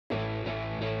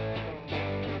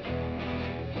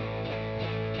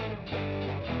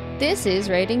This is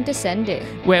Rating Descending,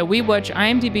 where we watch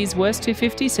IMDb's Worst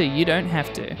 250 so you don't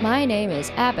have to. My name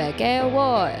is Abigail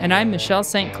Ward. And I'm Michelle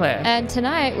St. Clair. And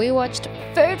tonight we watched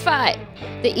Foodfight.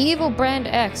 The evil Brand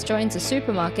X joins a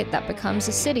supermarket that becomes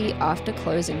a city after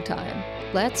closing time.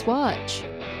 Let's watch.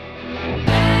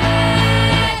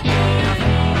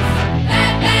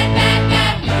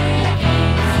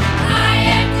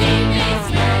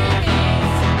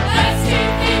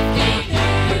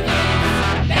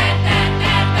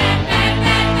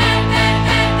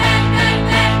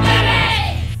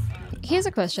 Here's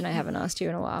a question I haven't asked you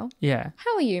in a while. Yeah.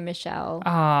 How are you, Michelle?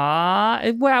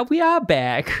 Well, we are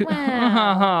back.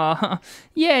 Wow.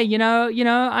 Yeah,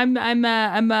 I'm up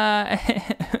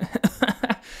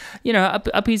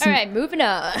here. All right, moving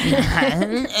on.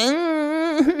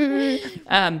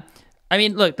 I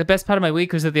mean, look, the best part of my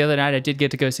week was that the other night I did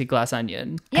get to go see Glass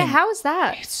Onion. Yeah, how was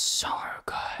that? It's so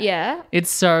good. Yeah? It's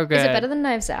so good. Is it better than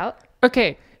Knives Out?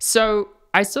 Okay, so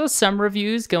I saw some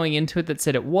reviews going into it that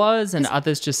said it was, and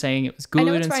others just saying it was good I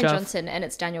know it's and Ryan stuff. Johnson and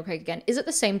it's Daniel Craig again. Is it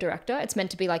the same director? It's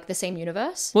meant to be like the same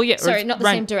universe? Well, yeah. Sorry, not the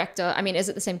Ryan- same director. I mean, is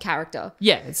it the same character?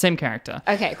 Yeah, it's same character.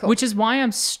 Okay, cool. Which is why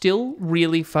I'm still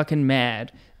really fucking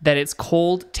mad that it's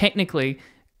called, technically,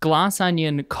 Glass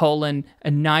Onion, a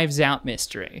Knives Out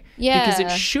mystery. Yeah. Because it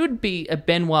should be a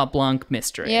Benoit Blanc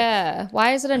mystery. Yeah.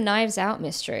 Why is it a Knives Out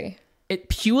mystery? It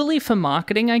purely for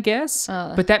marketing, I guess.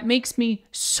 But that makes me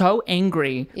so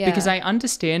angry because I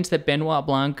understand that Benoit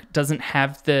Blanc doesn't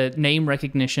have the name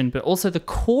recognition, but also the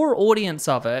core audience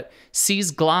of it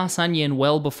sees Glass Onion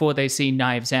well before they see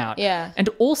Knives Out. Yeah. And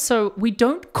also, we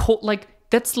don't call, like,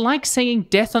 that's like saying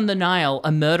Death on the Nile,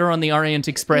 a Murder on the Orient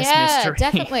Express mystery.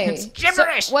 Yeah, definitely. It's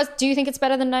gibberish. So, do you think it's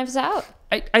better than Knives Out?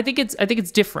 I think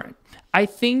it's different. I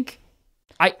think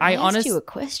I asked you a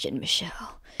question,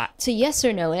 Michelle. It's a yes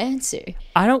or no answer.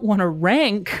 I don't want to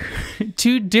rank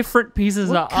two different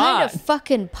pieces of What kind art. of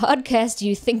fucking podcast do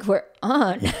you think we're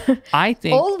on? I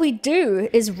think all we do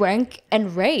is rank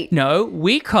and rate. no,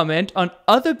 we comment on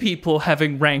other people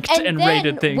having ranked and then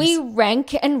rated things. we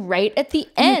rank and rate at the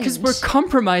end. Because we're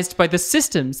compromised by the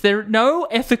systems. There are no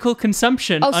ethical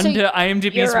consumption Oh, so under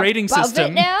IMDb's you're rating above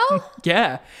system. it now?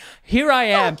 Yeah. Here I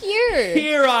am. Fuck you.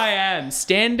 Here I am,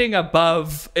 standing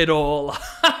above it all.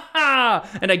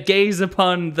 And I gaze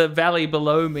upon the valley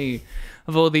below me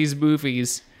of all these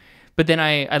movies. But then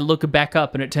I look back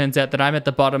up and it turns out that I'm at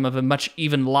the bottom of a much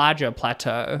even larger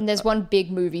plateau. And there's one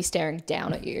big movie staring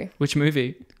down at you. Which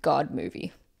movie? God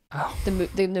movie. Oh. The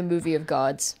movie of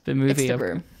gods. The movie It's The of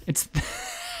Room. It's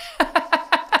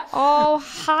Oh,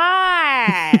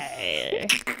 hi.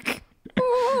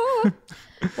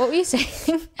 What were you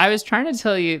saying? I was trying to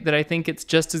tell you that I think it's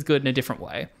just as good in a different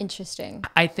way. Interesting.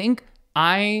 I think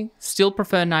I still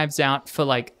prefer Knives Out for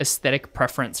like aesthetic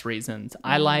preference reasons.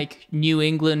 I like New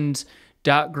England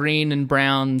dark green and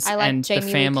browns I like and Jamie the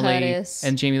Lee family Curtis.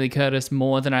 and Jamie Lee Curtis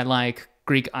more than I like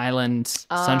Greek Island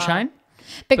Sunshine.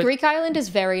 But Greek Island is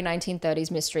very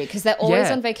 1930s mystery because they're always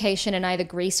Yeah. on vacation in either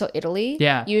Greece or Italy.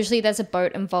 Yeah. Usually there's a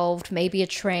boat involved, maybe a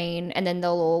train, and then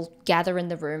they'll all gather in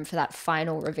the room for that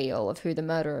final reveal of who the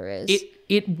murderer is.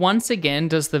 It once again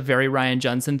does the very Ryan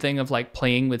Johnson thing of like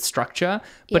playing with structure,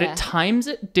 but Yeah. it times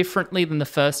it differently than the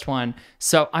first one.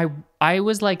 So I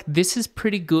was like, this is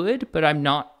pretty good, but I'm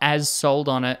not as sold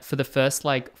on it for the first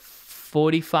like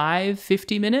 45,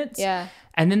 50 minutes. Yeah.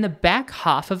 And then the back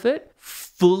half of it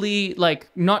fully like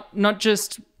not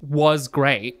just was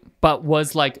great, but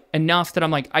was like enough that I'm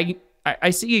like, I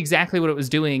see exactly what it was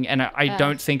doing, and I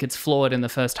don't think it's flawed in the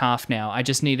first half now. I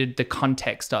just needed the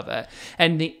context of it.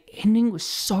 And the ending was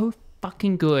so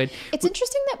fucking good. It's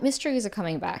interesting that mysteries are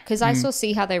coming back because I saw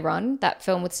See How They Run, that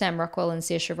film with Sam Rockwell and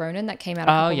Saoirse Ronan that came out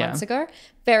a couple months ago.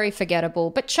 Very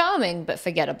forgettable, but charming, but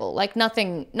forgettable. Like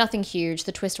nothing huge.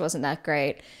 The twist wasn't that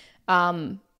great.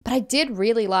 But I did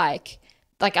really like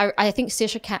I think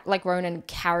Saoirse Ronan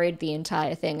carried the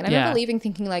entire thing. And I remember leaving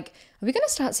thinking like, are we going to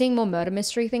start seeing more murder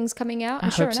mystery things coming out?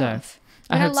 And I sure hope so. enough.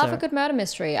 I love so. a good murder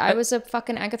mystery. I was a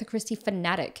fucking Agatha Christie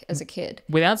fanatic as a kid.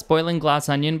 Without spoiling Glass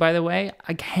Onion, by the way,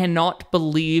 I cannot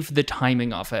believe the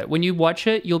timing of it. When you watch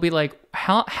it, you'll be like,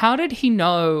 how did he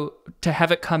know to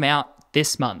have it come out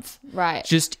this month? Right.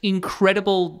 Just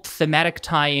incredible thematic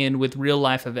tie-in with real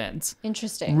life events.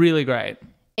 Interesting. Really great.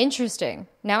 Interesting.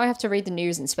 Now I have to read the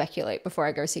news and speculate before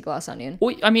I go see Glass Onion.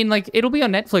 Well, I mean, like, it'll be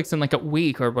on Netflix in like a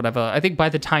week or whatever. I think by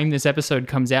the time this episode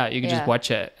comes out, you can just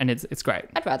watch it, and it's great.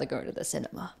 I'd rather go to the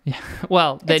cinema. Yeah.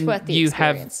 Well, then worth the you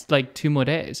experience. have like 2 more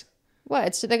days.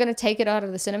 What? So they're going to take it out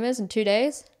of the cinemas in 2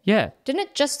 days? Yeah. Didn't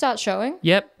it just start showing?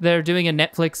 Yep. They're doing a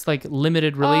Netflix like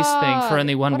limited release thing for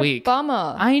only 1 week. What a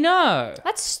bummer. I know.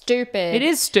 That's stupid. It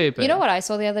is stupid. You know what I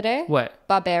saw the other day? What?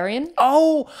 Barbarian.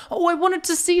 Oh, I wanted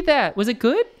to see that. Was it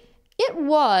good? It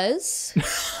was.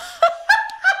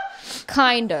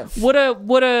 Kind of. What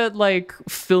a like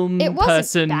film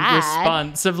person bad.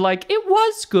 response of like, it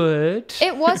was good.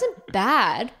 It wasn't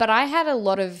bad, but I had a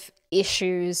lot of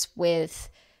issues with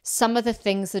some of the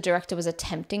things the director was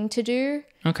attempting to do.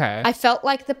 Okay. I felt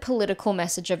like the political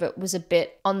message of it was a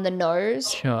bit on the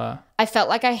nose. Sure. I felt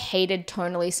like I hated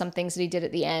tonally some things that he did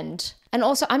at the end. And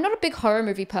also, I'm not a big horror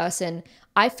movie person.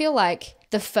 I feel like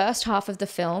the first half of the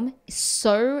film is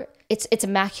so... It's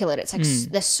immaculate. It's like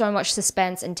there's so much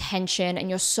suspense and tension and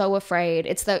you're so afraid.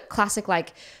 It's the classic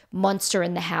like monster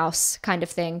in the house kind of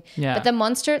thing. Yeah. But the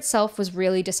monster itself was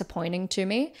really disappointing to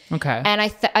me. Okay. And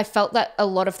I felt that a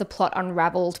lot of the plot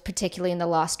unraveled, particularly in the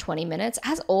last 20 minutes.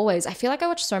 As always, I feel like I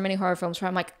watch so many horror films where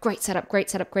I'm like, great setup, great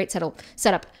setup, great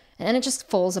setup. And then it just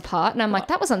falls apart. And I'm like,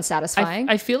 that was unsatisfying.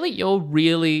 I feel like you're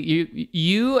really,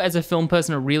 you as a film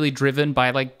person are really driven by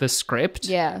like the script.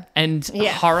 Yeah. And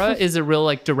horror is a real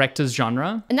like director's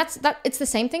genre. And it's the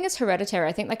same thing as Hereditary.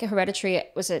 I think like Hereditary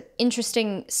was an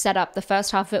interesting setup. The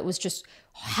first half of it was just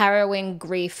harrowing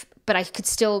grief, but I could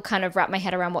still kind of wrap my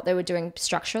head around what they were doing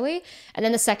structurally. And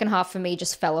then the second half for me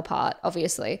just fell apart,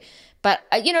 obviously. But,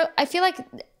 I feel like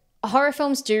horror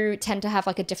films do tend to have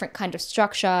like a different kind of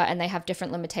structure and they have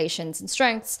different limitations and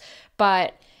strengths,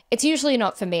 but it's usually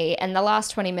not for me. And the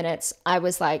last 20 minutes, I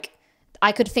was like,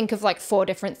 I could think of like 4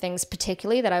 different things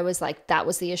particularly that I was like, that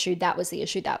was the issue, that was the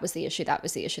issue, that was the issue, that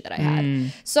was the issue that I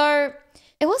had. So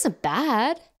it wasn't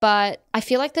bad, but I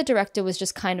feel like the director was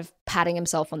just kind of patting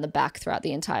himself on the back throughout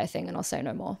the entire thing, and I'll say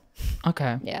no more.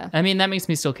 Okay. Yeah. I mean, that makes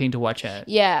me still keen to watch it.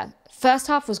 Yeah. First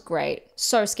half was great.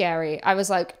 So scary. I was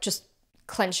like just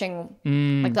clenching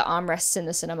like the armrests in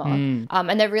the cinema.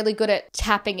 And they're really good at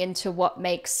tapping into what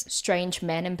makes Strange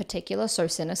Men in particular so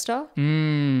sinister.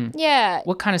 Yeah.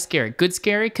 What kind of scary? Good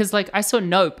scary? Because like I saw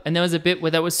Nope and there was a bit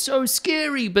where that was so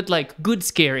scary, but like good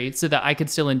scary so that I could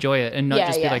still enjoy it and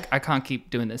not be like, I can't keep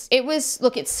doing this. It was,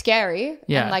 look, it's scary.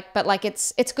 Yeah. And like, but like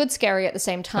it's good scary at the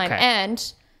same time. Okay.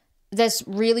 And there's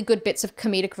really good bits of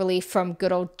comedic relief from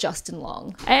good old Justin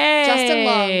Long. Hey! Justin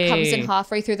Long comes in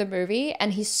halfway through the movie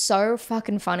and he's so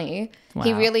fucking funny. Wow.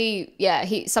 He really,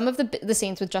 some of the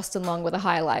scenes with Justin Long were the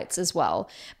highlights as well.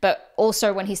 But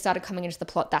also when he started coming into the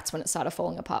plot, that's when it started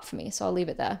falling apart for me. So I'll leave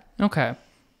it there. Okay.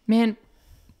 Man,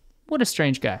 what a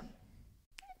strange guy.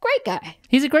 Great guy.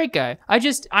 He's a great guy.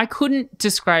 I couldn't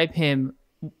describe him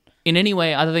in any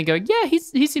way other than go, yeah,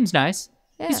 he seems nice.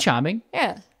 Yeah. He's charming.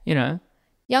 Yeah. You know.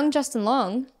 Young Justin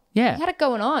Long. Yeah. He had it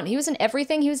going on. He was in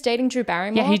everything. He was dating Drew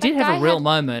Barrymore. Yeah, he did have a real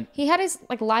moment. He had his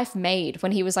like life made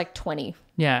when he was like 20.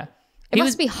 Yeah. It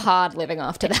must be hard living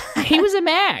after that. He was a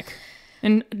Mac.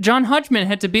 And John Hodgman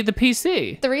had to be the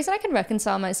PC. The reason I can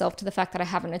reconcile myself to the fact that I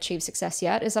haven't achieved success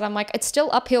yet is that I'm like, it's still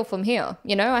uphill from here.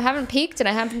 You know, I haven't peaked and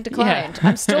I haven't declined. Yeah.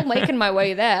 I'm still making my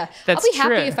way there. That's I'll be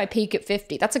happy true. if I peak at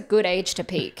 50. That's a good age to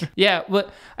peak. Yeah, well,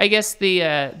 I guess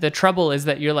the trouble is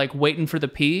that you're like waiting for the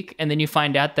peak and then you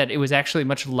find out that it was actually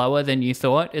much lower than you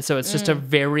thought. So it's just a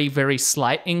very, very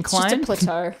slight incline. It's just a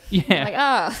plateau.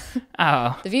 Yeah.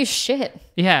 Like, the view's shit.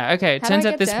 Yeah, okay. It turns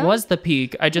out this was the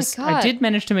peak. I did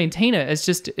manage to maintain it.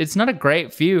 It's not a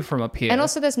great view from up here. And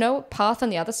also there's no path on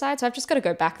the other side, so I've just got to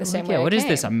go back the same way I what came. is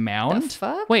this, a mound? The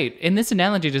fuck? Wait, in this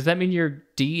analogy, does that mean you're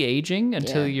de-aging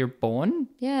until you're born?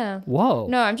 Yeah. Whoa.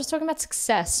 No, I'm just talking about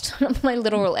success, not my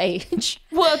literal age.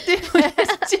 Well, you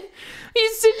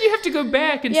said you have to go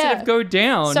back instead of go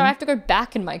down. So I have to go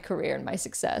back in my career and my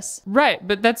success. Right,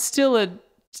 but that's still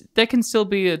that can still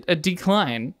be a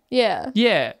decline. Yeah.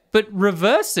 Yeah, but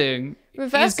reversing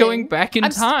is going back in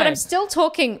time. But I'm still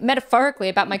talking metaphorically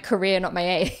about my career, not my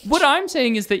age. What I'm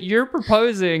saying is that you're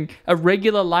proposing a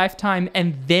regular lifetime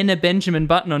and then a Benjamin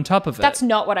Button on top of it. That's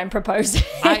not what I'm proposing.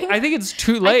 I think it's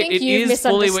too late. It is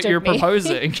fully what you're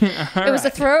proposing. It was a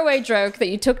throwaway joke that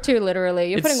you took too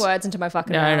literally. You're putting words into my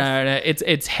fucking mouth. No.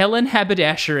 It's Helen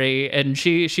Haberdashery, and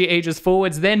she ages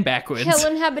forwards then backwards.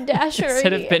 Helen Haberdashery.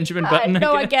 Instead of Benjamin Button.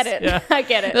 No, I get it. Yeah. I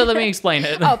get it. Let me explain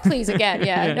it. Oh, please, again.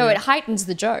 Yeah. No, it heightens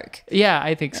the joke. Yeah,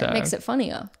 I think so. It makes it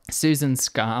funnier. Susan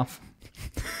Scarf.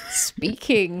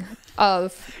 Speaking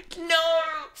of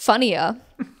funnier,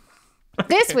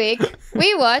 this week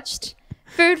we watched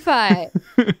Foodfight,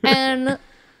 and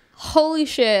holy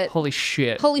shit. Oh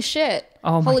my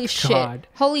Holy shit. God.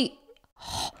 Holy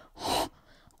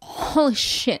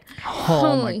shit.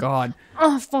 Oh my God.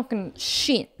 Oh fucking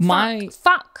shit. My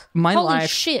Fuck. My Holy life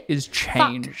shit. is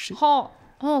changed. Fuck.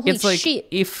 Holy it's like shit.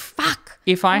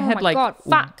 if I had like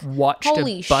watched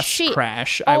a bus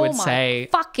crash, I would say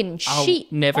fucking I'll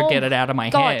shit. never get it out of my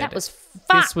head. That was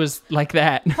This was like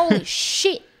that. Holy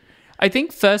shit. I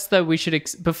think first though we should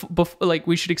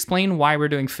we should explain why we're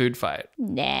doing Food Fight.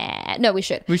 Nah, no, we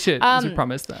should. We should. We should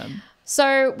promise them.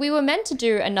 So we were meant to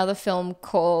do another film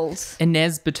called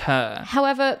Enes Batur.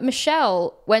 However,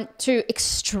 Michelle went to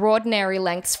extraordinary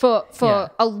lengths for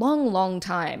a long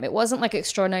time. It wasn't like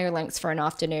extraordinary lengths for an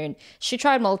afternoon. She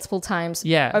tried multiple times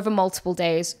over multiple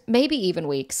days, maybe even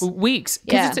weeks.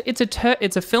 Because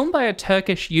it's a film by a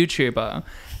Turkish YouTuber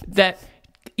that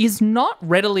is not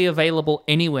readily available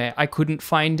anywhere. I couldn't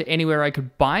find anywhere I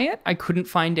could buy it. I couldn't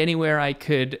find anywhere I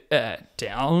could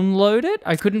download it.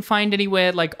 I couldn't find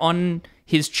anywhere like on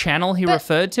his channel he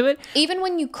referred to it. Even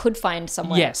when you could find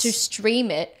somewhere to stream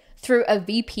it through a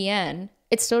VPN,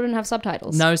 it still didn't have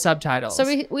subtitles. No subtitles.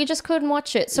 So we just couldn't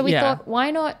watch it. So we thought,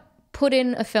 why not put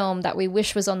in a film that we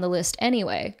wish was on the list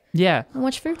anyway? Yeah. And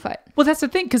watch Food Fight. Well, that's the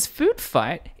thing, because Food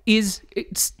Fight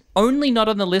it's only not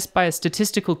on the list by a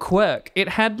statistical quirk. It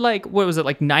had like, what was it,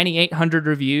 like 9,800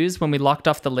 reviews when we locked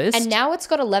off the list? And now it's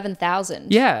got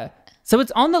 11,000. Yeah. So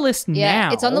it's on the list now.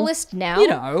 Yeah, it's on the list now. You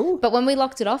know. But when we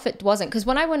locked it off, it wasn't. Because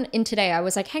when I went in today, I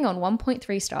was like, hang on,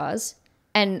 1.3 stars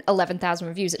and 11,000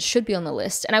 reviews. It should be on the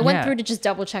list. And I went through to just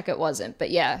double check it wasn't.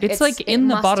 But yeah. It's like in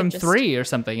the bottom 3 or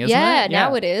something, isn't it? Yeah,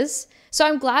 now it is. So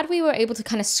I'm glad we were able to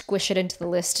kind of squish it into the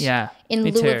list in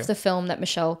lieu of the film that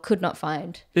Michelle could not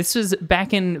find. This was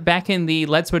back in the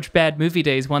Let's Watch Bad Movie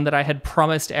days, one that I had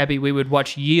promised Abby we would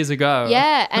watch years ago.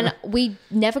 Yeah, and we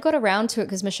never got around to it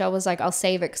because Michelle was like, I'll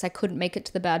save it because I couldn't make it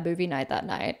to the bad movie night that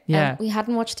night. Yeah. And we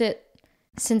hadn't watched it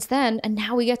since then, and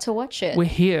now we get to watch it. We're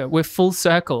here. We're full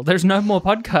circle. There's no more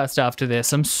podcast after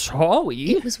this. I'm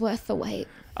sorry. It was worth the wait.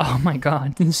 Oh my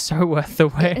God, it's so worth the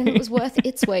wait. And it was worth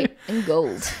its weight in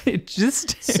gold. It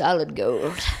just... Solid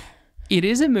gold. It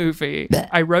is a movie.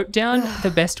 I wrote down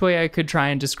the best way I could try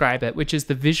and describe it, which is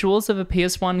the visuals of a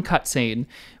PS1 cutscene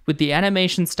with the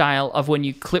animation style of when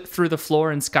you clip through the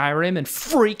floor in Skyrim and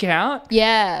freak out.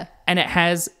 Yeah. And it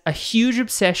has a huge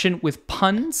obsession with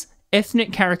puns,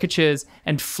 ethnic caricatures,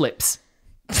 and flips.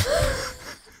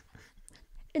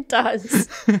 It does.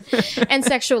 And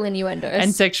sexual innuendos.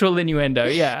 And sexual innuendo,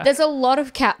 yeah. There's a lot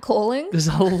of catcalling. There's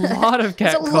a lot of catcalling.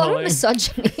 There's a lot of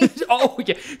misogyny. Oh,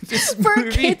 yeah. For a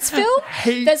kid's film,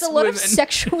 there's a lot of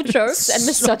sexual jokes and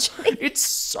misogyny. It's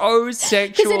so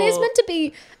sexual. Because it is meant to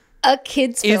be a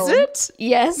kid's film. Is it?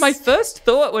 Yes. My first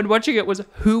thought when watching it was,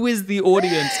 who is the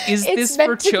audience? Is this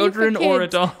for children or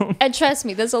adults? And trust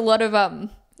me, there's a lot of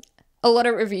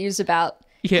reviews about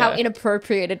how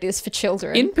inappropriate it is for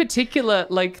children. In particular,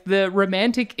 like the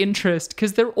romantic interest,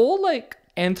 because they're all like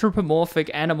anthropomorphic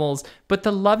animals, but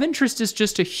the love interest is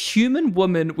just a human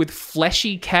woman with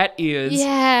fleshy cat ears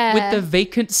with the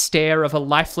vacant stare of a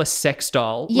lifeless sex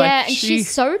doll. Yeah, and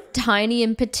she's so tiny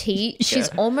and petite. She's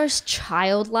almost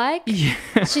childlike. Yeah.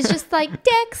 She's just like,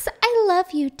 Dex, I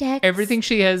love you, Dex. Everything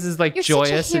she has is like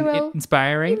joyous and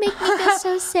inspiring. You make me feel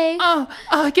so safe.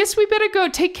 I guess we better go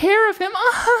take care of him.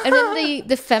 And then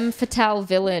the femme fatale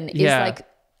villain is like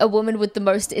a woman with the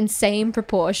most insane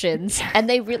proportions. And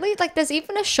they really, like, there's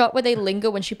even a shot where they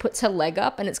linger when she puts her leg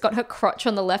up and it's got her crotch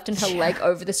on the left and her leg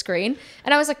over the screen.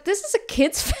 And I was like, this is a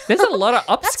kid's film. There's a lot of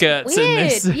upskirts in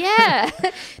this. Yeah,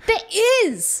 there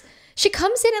is. She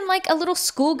comes in like a little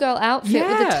schoolgirl outfit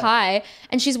with a tie,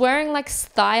 and she's wearing like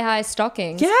thigh-high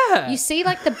stockings. Yeah. You see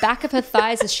like the back of her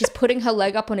thighs as she's putting her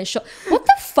leg up on his shoulder. What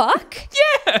the fuck?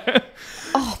 Yeah.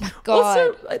 Oh my God.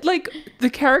 Also, like, the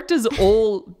characters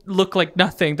all look like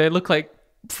nothing. They look like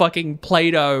fucking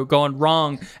Play-Doh gone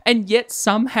wrong. And yet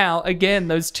somehow, again,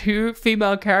 those two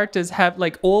female characters have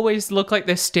like always look like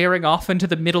they're staring off into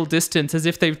the middle distance as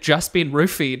if they've just been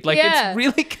roofied. Like, it's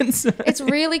really concerning. It's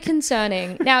really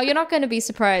concerning. Now, you're not going to be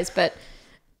surprised, but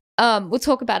we'll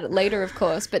talk about it later, of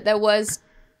course. But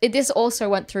this also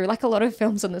went through, like a lot of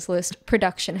films on this list,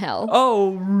 production hell.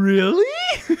 Oh, really?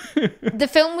 The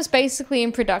film was basically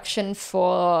in production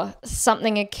for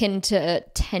something akin to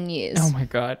 10 years. Oh my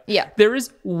God. Yeah. There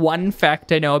is one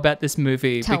fact I know about this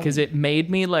movie because it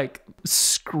made me like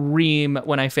scream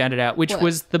when I found it out, which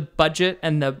was the budget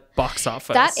and the box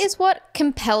office. That is what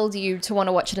compelled you to want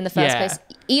to watch it in the first place.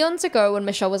 Eons ago, when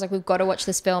Michelle was like, we've got to watch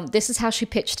this film, this is how she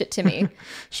pitched it to me.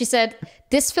 She said,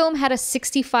 this film had a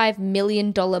 $65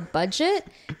 million budget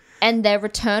and their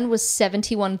return was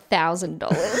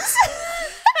 $71,000.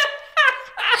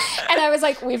 And I was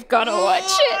like, we've got to watch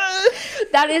it.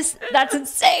 That's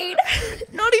insane.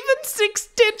 Not even 6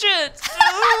 digits.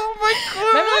 Oh my God.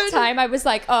 Remember that time I was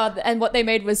like, and what they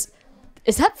made was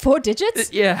Is that 4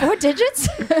 digits? Yeah. 4 digits?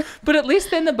 But at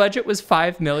least then the budget was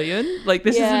 $5 million. Like,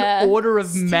 this is an order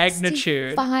of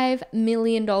magnitude. $5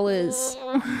 million.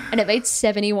 And it made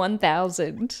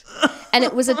 71,000. And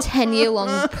it was a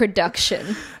 10-year-long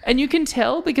production. And you can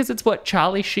tell because it's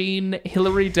Charlie Sheen,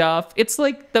 Hilary Duff. It's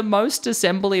like the most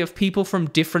assembly of people from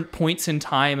different points in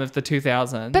time of the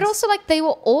 2000s. But also, like, they were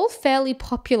all fairly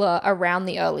popular around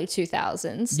the early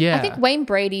 2000s. Yeah. I think Wayne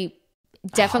Brady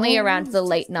definitely around the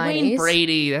late 90s. Wayne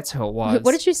Brady, that's who it was.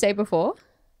 What did you say before?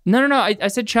 No. I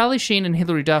said Charlie Sheen and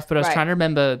Hilary Duff, but I was trying to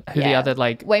remember who the other,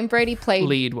 like, Wayne Brady played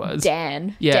lead was.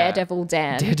 Dan. Yeah. Daredevil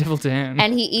Dan. Daredevil Dan.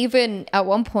 And he even, at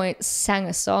one point, sang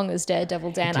a song as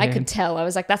Daredevil Dan. I could tell. I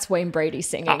was like, that's Wayne Brady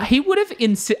singing. He would have,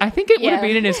 I think it would have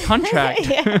been in his contract.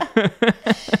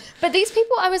 But these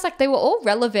people, I was like, they were all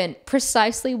relevant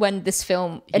precisely when this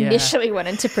film initially went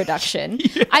into production.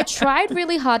 I tried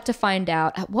really hard to find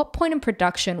out at what point in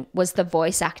production was the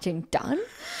voice acting done?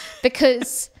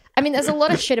 Because, I mean, there's a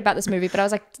lot of shit about this movie, but I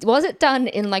was like, was it done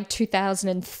in like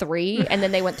 2003 and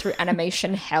then they went through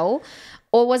animation hell?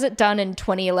 Or was it done in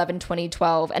 2011,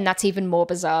 2012? And that's even more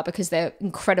bizarre because they're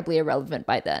incredibly irrelevant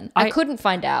by then. I couldn't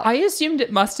find out. I assumed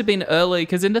it must have been early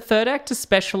because in the third act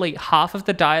especially, half of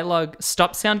the dialogue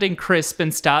stops sounding crisp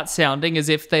and starts sounding as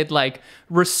if they'd like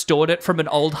restored it from an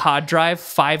old hard drive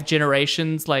 5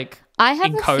 generations like I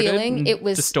have encoded a feeling it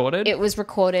was distorted. It was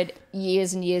recorded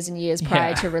years and years and years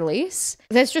prior to release.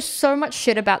 There's just so much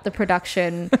shit about the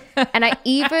production. And I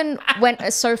even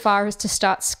went so far as to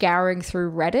start scouring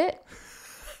through Reddit.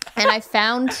 And I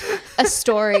found a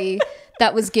story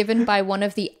that was given by one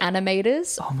of the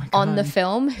animators on the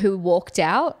film who walked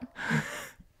out.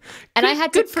 And I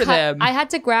had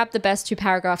to grab the best 2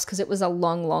 paragraphs because it was a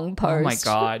long post. Oh my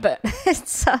God. But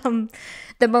it's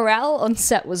the morale on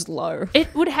set was low.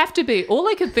 It would have to be. All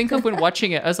I could think of when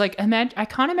watching it, I was like, I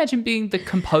can't imagine being the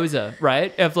composer,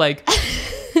 right? Of like,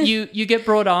 you get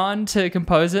brought on to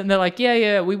compose it and they're like,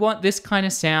 yeah, we want this kind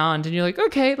of sound. And you're like,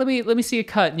 okay, let me see a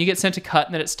cut. And you get sent a cut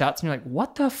and then it starts and you're like,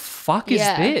 what the fuck is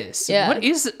this? Yeah. What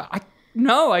is it?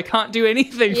 I can't do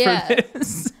anything for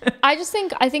this. I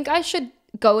think I should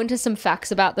go into some facts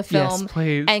about the film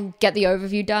and get the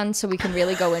overview done so we can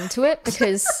really go into it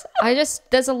because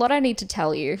there's a lot I need to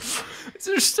tell you.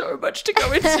 There's so much to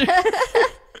go into.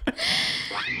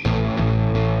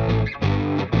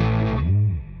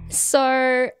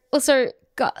 So, also,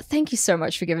 God, thank you so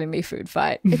much for giving me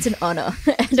Foodfight. It's an honor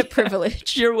and a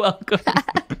privilege. You're welcome.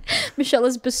 Michelle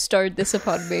has bestowed this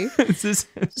upon me.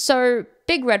 So,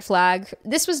 big red flag.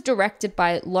 This was directed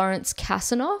by Lawrence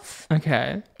Kasanoff.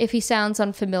 Okay. If he sounds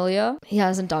unfamiliar, he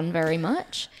hasn't done very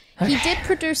much. He did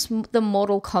produce the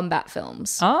Mortal Kombat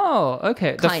films. Oh,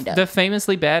 okay. Kinda. The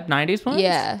famously bad 90s ones?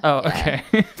 Yeah. Oh, okay.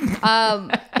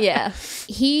 Yeah.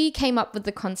 He came up with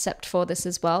the concept for this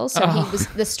as well. So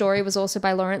the story was also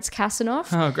by Lawrence Kasanoff.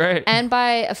 Oh, great. And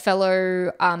by a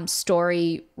fellow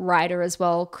story writer as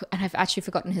well. And I've actually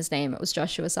forgotten his name. It was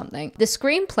Joshua something. The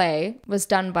screenplay was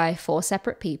done by 4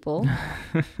 separate people.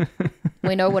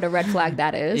 We know what a red flag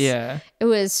that is. Yeah. It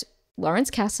was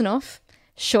Lawrence Kasanoff,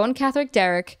 Sean Catherick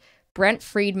Derrick, Brent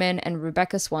Friedman, and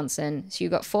Rebecca Swanson. So you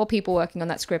got 4 people working on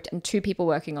that script and 2 people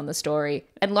working on the story.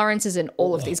 And Lawrence is in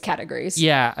all of these categories.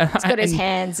 Yeah. He's got his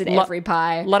hands in every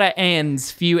pie. A lot of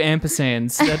ands, few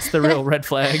ampersands. That's the real red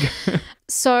flag.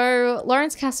 So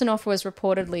Lawrence Kasanoff was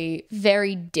reportedly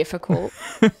very difficult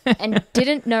and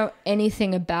didn't know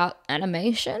anything about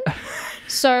animation.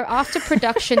 So after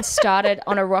production started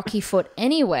on a rocky foot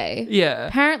anyway,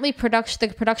 apparently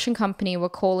the production company were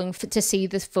calling to see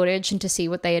this footage and to see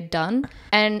what they had done.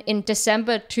 And in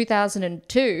December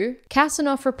 2002,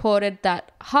 Kasanoff reported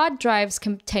that hard drives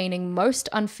containing most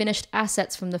unfinished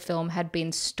assets from the film had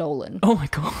been stolen. Oh my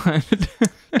God.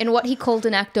 In what he called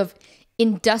an act of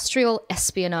industrial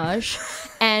espionage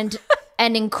and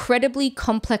an incredibly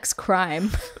complex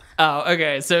crime. Oh,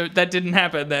 okay. So that didn't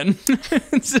happen then.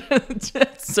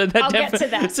 So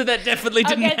that definitely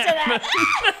didn't happen.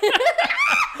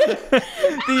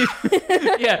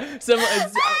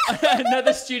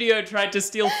 Another studio tried to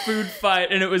steal Foodfight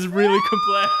and it was really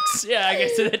complex. Yeah, I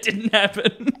guess that didn't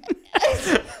happen.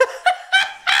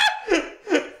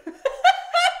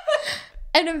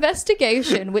 An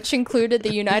investigation, which included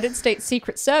the United States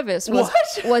Secret Service,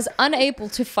 was unable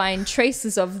to find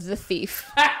traces of the thief.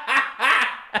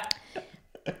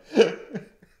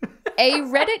 A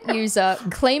Reddit user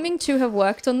claiming to have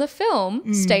worked on the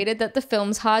film stated that the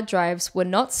film's hard drives were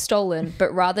not stolen,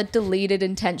 but rather deleted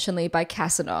intentionally by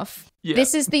Kasanoff. Yeah.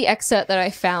 This is the excerpt that I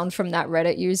found from that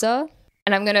Reddit user,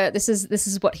 and this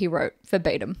is what he wrote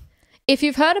verbatim. If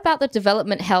you've heard about the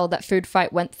development hell that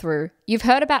Foodfight went through, you've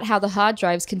heard about how the hard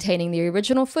drives containing the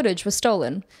original footage were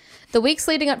stolen. The weeks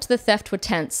leading up to the theft were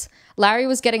tense. Larry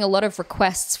was getting a lot of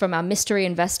requests from our mystery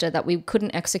investor that we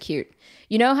couldn't execute.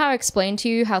 You know how I explained to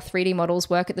you how 3D models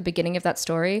work at the beginning of that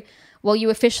story? Well, you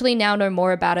officially now know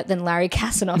more about it than Larry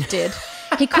Kasanoff did.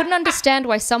 He couldn't understand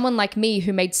why someone like me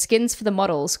who made skins for the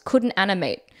models couldn't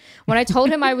animate. When I told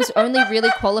him I was only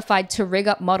really qualified to rig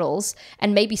up models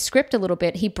and maybe script a little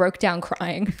bit, he broke down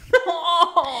crying.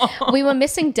 We were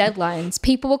missing deadlines.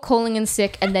 People were calling in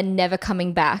sick and then never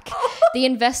coming back. The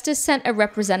investors sent a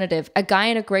representative, a guy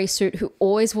in a grey suit who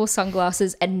always wore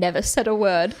sunglasses and never said a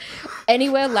word.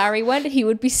 Anywhere Larry went, he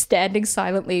would be standing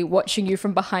silently watching you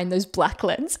from behind those black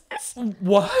lenses.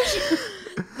 What?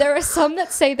 There are some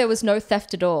that say there was no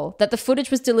theft at all, that the footage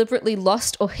was deliberately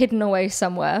lost or hidden away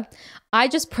somewhere. I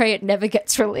just pray it never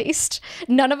gets released.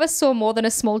 None of us saw more than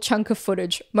a small chunk of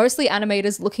footage, mostly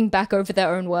animators looking back over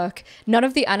their own work. None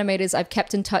of the animators I've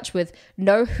kept in touch with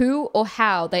know who or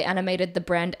how they animated the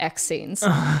Brand X scenes.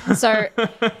 So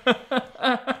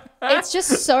it's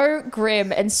just so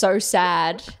grim and so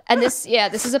sad. And this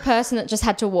is a person that just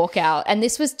had to walk out. And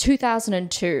this was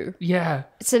 2002. Yeah.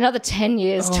 It's another 10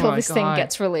 years till this thing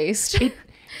gets released.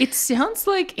 It sounds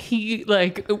like he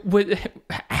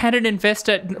had an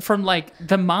investor from like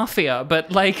the mafia,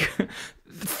 but like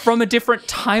from a different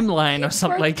timeline or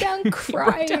something. He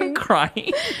broke down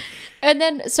crying. And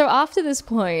then, so after this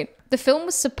point, the film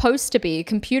was supposed to be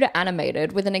computer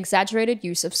animated with an exaggerated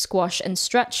use of squash and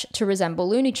stretch to resemble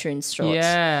Looney Tunes shorts.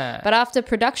 Yeah. But after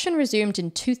production resumed in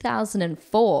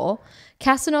 2004,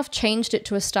 Kasanoff changed it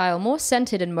to a style more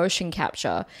centered in motion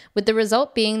capture, with the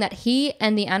result being that he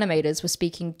and the animators were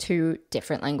speaking two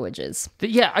different languages.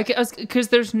 Yeah, because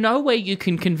there's no way you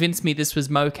can convince me this was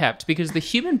mocapped, because the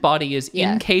human body is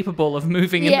incapable of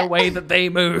moving in the way that they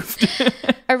moved.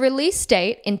 A release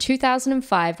date in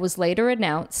 2005 was later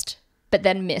announced, but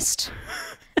then missed.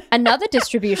 Another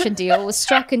distribution deal was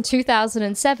struck in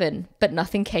 2007, but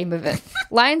nothing came of it.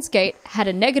 Lionsgate had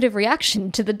a negative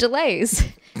reaction to the delays.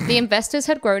 The investors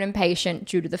had grown impatient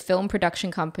due to the film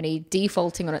production company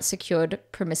defaulting on its secured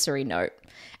promissory note,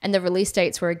 and the release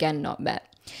dates were again not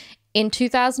met. In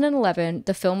 2011,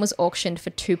 the film was auctioned for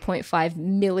 $2.5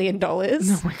 million.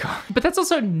 Oh my God. But that's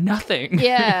also nothing.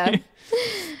 Yeah.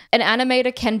 An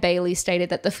animator, Ken Bailey, stated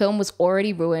that the film was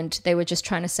already ruined. They were just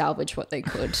trying to salvage what they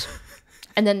could.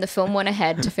 And then the film went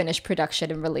ahead to finish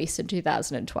production and release in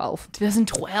 2012.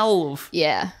 2012?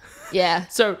 Yeah. Yeah.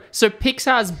 So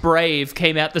Pixar's Brave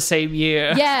came out the same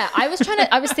year. Yeah, I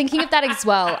was thinking of that as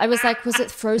well. I was like, was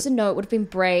it Frozen? No, it would have been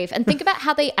Brave. And think about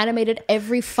how they animated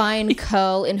every fine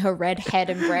curl in her red head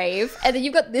in Brave. And then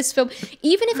you've got this film.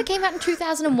 Even if it came out in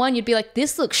 2001, you'd be like,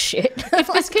 this looks shit. If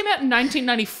this came out in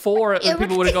 1994,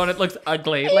 people would have gone, it looks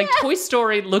ugly. Yeah. Like Toy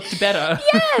Story looked better.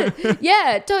 Yeah.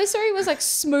 Yeah. Toy Story was like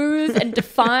smooth and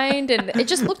defined and it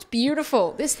just looked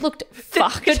beautiful. This looked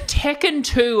fucked. The Tekken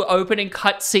 2 opening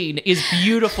cutscene is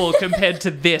beautiful compared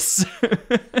to this.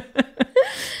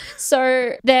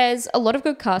 So there's a lot of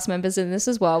good cast members in this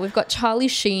as well. We've got Charlie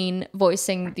Sheen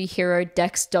voicing the hero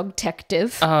Dex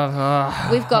Dogtective.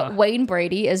 We've got Wayne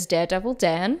Brady as Daredevil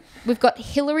Dan. We've got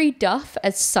Hilary Duff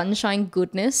as Sunshine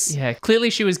Goodness. Yeah,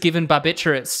 clearly she was given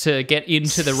barbiturates to get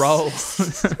into the role.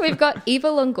 We've got Eva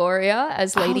Longoria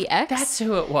as Lady X. That's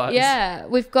who it was. Yeah.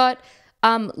 We've got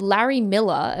Larry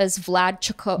Miller as Vlad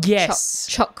Chuckle.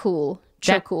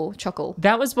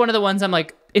 That was one of the ones I'm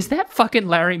like, is that fucking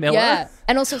Larry Miller? Yeah.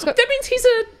 And also it's got... That means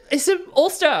he's an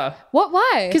all-star. What?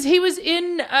 Why? Because he was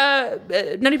in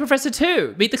Nutty Professor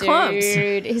 2, Meet the Clumps.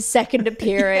 Dude, his second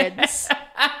appearance.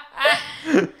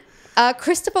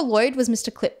 Christopher Lloyd was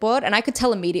Mr. Clipboard, and I could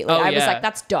tell immediately. I was like,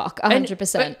 that's Doc,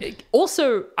 100%. And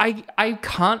also, I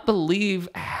can't believe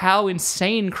how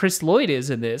insane Chris Lloyd is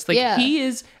in this. Like, he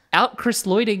is... out Chris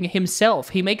Lloyding himself.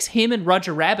 He makes him and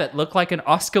Roger Rabbit look like an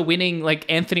Oscar-winning, like,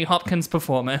 Anthony Hopkins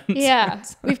performance. Yeah.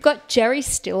 We've got Jerry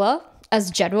Stiller as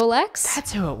General X.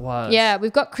 That's who it was. Yeah.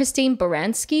 We've got Christine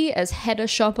Baranski as Hedda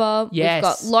Shopper. Yes. We've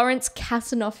got Lawrence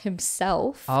Kasanoff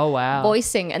himself. Oh, wow.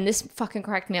 Voicing, and this fucking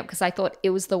cracked me up because I thought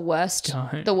it was the worst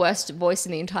voice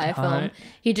in the entire film.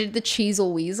 He did the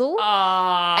Cheezel Weasel.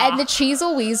 And the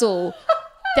Cheezel Weasel,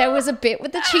 there was a bit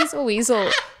with the Cheezel Weasel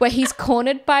where he's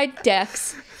cornered by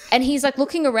Dex. And he's like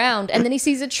looking around and then he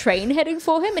sees a train heading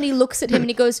for him and he looks at him and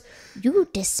he goes, "You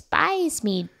despise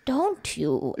me, don't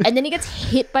you?" And then he gets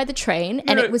hit by the train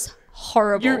and it was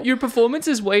horrible. Your performance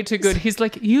is way too good. He's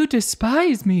like, "You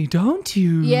despise me, don't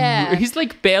you?" Yeah. He's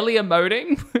like barely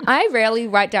emoting. I rarely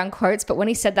write down quotes, but when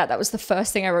he said that, that was the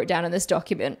first thing I wrote down in this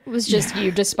document was just,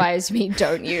 "You despise me,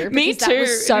 don't you?" Me too. That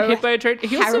was so hit by a train.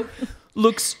 He also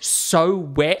looks so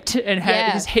wet and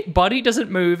his body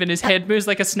doesn't move and his head moves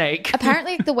like a snake.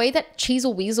 Apparently, the way that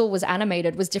Cheezel Weasel was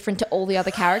animated was different to all the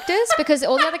other characters because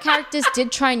all the other characters did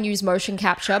try and use motion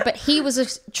capture, but he was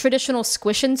a traditional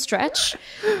squish and stretch.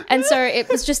 And so it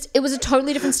was a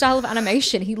totally different style of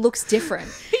animation. He looks different.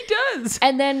 He does.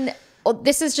 And then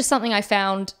this is just something I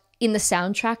found in the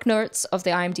soundtrack notes of the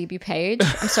IMDb page.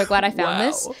 I'm so glad I found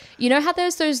this. You know how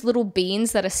there's those little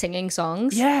beans that are singing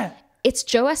songs? Yeah. It's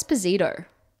Joe Esposito.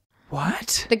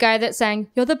 What? The guy that sang,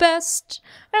 "You're the best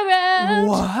around.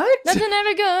 What? Nothing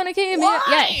ever gonna keep me up."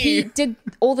 Yeah, he did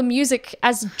all the music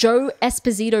as Joe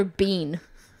Esposito Bean.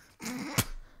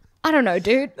 I don't know,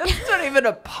 dude. That's not even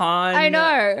a pun. I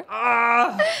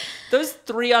know. Those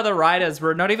 3 other writers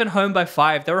were not even home by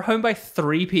 5. They were home by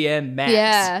 3 p.m. max.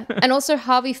 Yeah. And also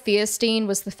Harvey Fierstein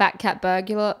was the fat cat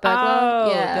burglar.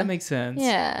 Oh, yeah. That makes sense.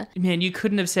 Yeah. Man, you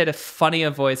couldn't have said a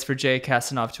funnier voice for Jay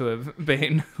Kasanoff to have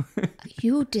been.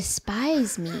 You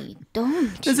despise me,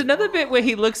 don't There's you? another bit where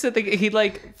he looks at he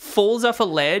like falls off a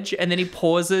ledge and then he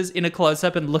pauses in a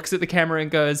close-up and looks at the camera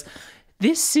and goes,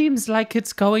 "This seems like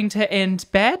it's going to end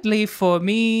badly for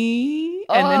me,"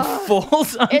 and then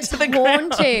falls onto the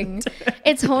ground.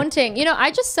 It's haunting. You know,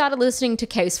 I just started listening to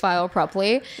Case File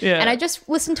properly, and I just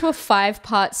listened to a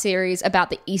 5-part series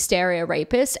about the East Area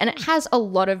rapist, and it has a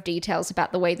lot of details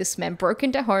about the way this man broke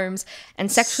into homes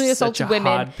and sexually assaulted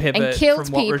women and killed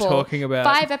from what people. We're talking about.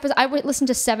 5 episodes. I listened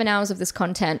to 7 hours of this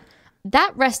content.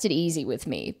 That rested easy with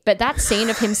me. But that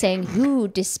scene of him saying, "You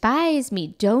despise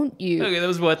me, don't you?" Okay, that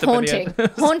was worth it.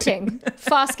 Haunting.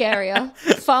 Far scarier.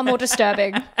 Far more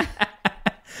disturbing.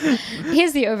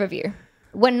 Here's the overview.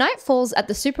 When night falls at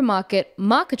the supermarket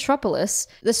Marketropolis,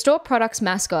 the store products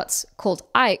mascots, called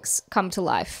Ikes, come to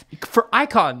life. For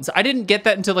icons. I didn't get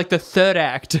that until like the 3rd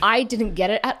act. I didn't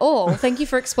get it at all. Thank you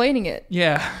for explaining it.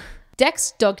 Yeah.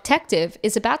 Dex, dog detective,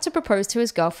 is about to propose to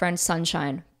his girlfriend,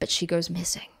 Sunshine, but she goes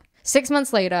missing. 6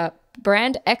 months later,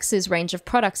 Brand X's range of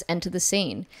products enter the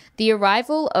scene. The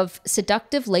arrival of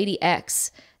seductive Lady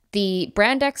X, the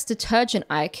Brand X detergent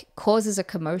Ike, causes a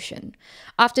commotion.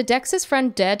 After Dex's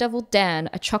friend Daredevil Dan,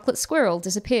 a chocolate squirrel,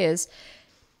 disappears,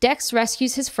 Dex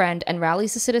rescues his friend and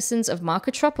rallies the citizens of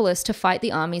Marketropolis to fight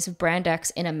the armies of Brand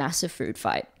X in a massive food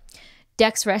fight.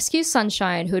 Dex rescues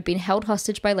Sunshine, who had been held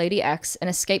hostage by Lady X, and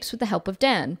escapes with the help of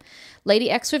Dan.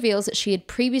 Lady X reveals that she had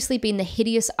previously been the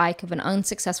hideous Ike of an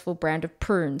unsuccessful brand of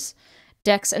prunes.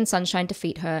 Dex and Sunshine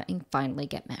defeat her and finally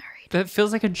get married. That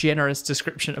feels like a generous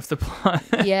description of the plot.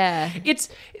 Yeah.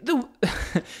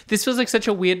 This feels like such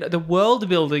a weird... The world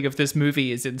building of this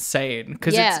movie is insane.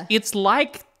 Because it's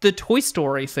like the Toy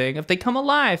Story thing of they come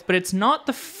alive, but it's not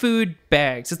the food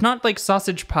bags. It's not like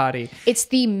Sausage Party. It's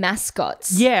the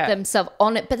mascots themselves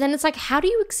on it. But then it's like, how do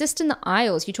you exist in the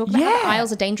aisles? You talk about how the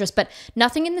aisles are dangerous, but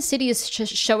nothing in the city is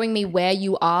showing me where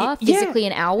you are physically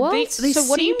in our world. So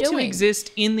what are you doing? They seem to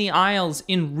exist in the aisles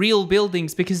in real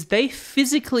buildings because they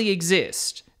physically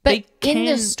exist. But in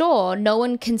the store, no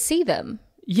one can see them.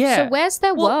 Yeah. So where's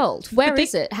their world? Where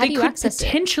is it? How do you access it? They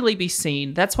could potentially be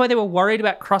seen. That's why they were worried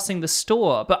about crossing the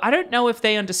store. But I don't know if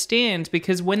they understand,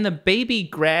 because when the baby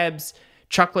grabs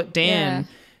Chocolate Dan,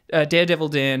 Daredevil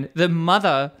Dan, the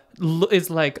mother is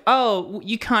like, "Oh,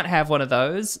 you can't have one of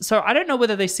those." So I don't know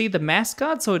whether they see the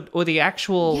mascots or the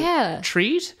actual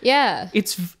treat. Yeah.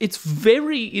 It's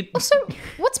very... Also,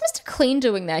 what's Mr. Clean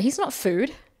doing there? He's not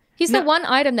food. He's the one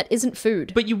item that isn't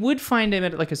food. But you would find him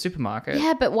at like a supermarket.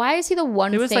 Yeah, but why is he the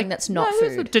one thing that's not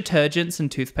food? Detergents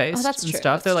and toothpaste and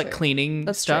stuff. They're like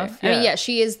cleaning stuff. True. I mean,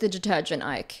 she is the detergent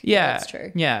Ike. Yeah, that's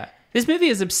true. Yeah. This movie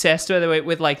is obsessed, by the way,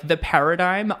 with like the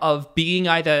paradigm of being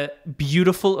either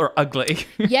beautiful or ugly.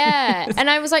 Yeah. And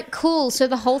I was like, cool. So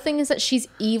the whole thing is that she's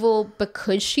evil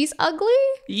because she's ugly?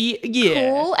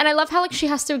 Yeah. Cool. And I love how like she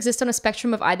has to exist on a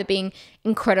spectrum of either being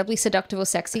incredibly seductive or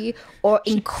sexy or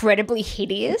incredibly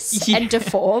hideous and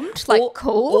deformed. Like,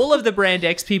 cool. All of the Brand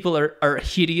X people are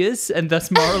hideous and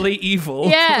thus morally evil.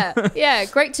 Yeah.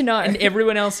 Great to know. And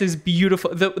everyone else is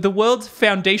beautiful. The world's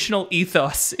foundational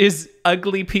ethos is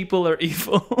ugly people are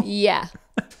evil. Yeah.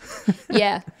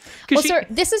 Also,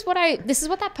 this is what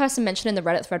that person mentioned in the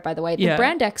Reddit thread, by the way. The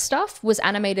Brand X stuff was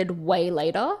animated way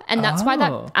later, and that's why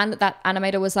that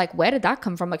animator was like, "Where did that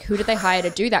come from? Like, who did they hire to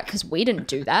do that? Because we didn't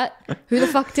do that. Who the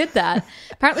fuck did that?"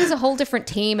 Apparently, there's a whole different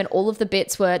team, and all of the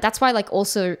bits were. That's why, like,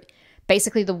 also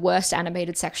basically the worst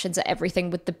animated sections are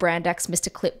everything with the Brand X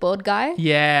Mr. Clipboard guy.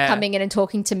 Yeah. Coming in and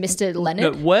talking to Mr.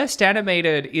 Leonard. No, worst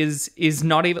animated is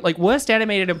not even like worst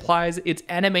animated implies it's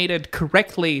animated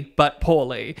correctly but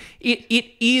poorly. It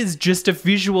is just a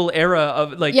visual error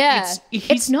of like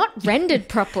it's not rendered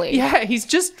properly. Yeah, he's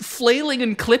just flailing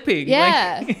and clipping.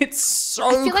 Yeah. Like, it's so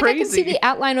I feel crazy. like I can see the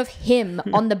outline of him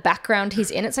on the background he's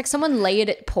in. It's like someone layered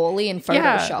it poorly in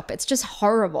Photoshop. It's just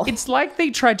horrible. It's like they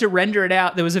tried to render it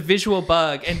out. There was a visual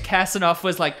bug, and Kasanoff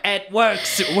was like, "It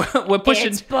works. We're pushing."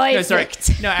 It's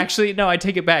perfect. No, actually, no. I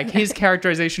take it back. His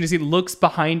characterization is he looks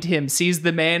behind him, sees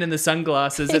the man in the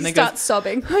sunglasses, and then starts goes,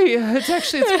 sobbing. "Oh yeah,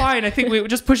 it's fine. I think we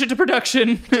would just push it to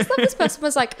production." Just love this person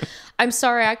was like, "I'm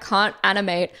sorry, I can't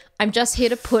animate. I'm just here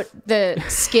to put the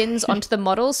skins onto the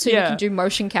models so you can do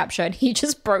motion capture." And he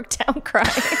just broke down crying.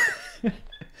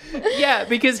 Yeah,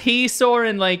 because he saw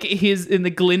in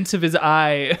the glint of his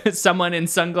eye someone in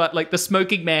sunglasses, like the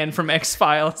smoking man from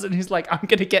X-Files, and he's like, "I'm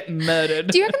gonna get murdered."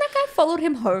 Do you reckon that guy followed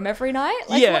him home every night?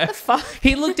 Like, yeah. What the fuck?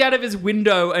 He looked out of his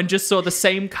window and just saw the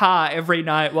same car every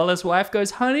night while his wife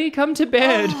goes, "Honey, come to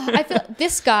bed." I feel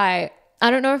this guy, I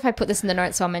don't know if I put this in the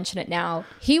notes, so I'll mention it now.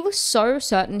 He was so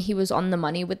certain he was on the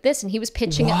money with this, and he was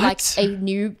pitching it like a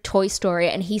new Toy Story,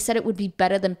 and he said it would be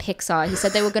better than Pixar. He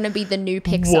said they were going to be the new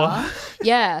Pixar. What?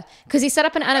 Yeah, because he set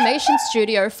up an animation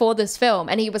studio for this film,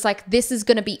 and he was like, "This is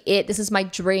going to be it. This is my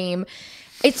dream."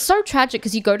 It's so tragic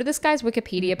because you go to this guy's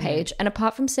Wikipedia page, and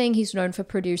apart from saying he's known for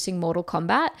producing Mortal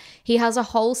Kombat, he has a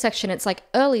whole section. It's like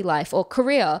early life or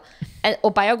career or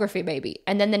biography maybe.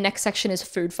 And then the next section is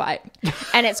Foodfight.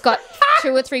 And it's got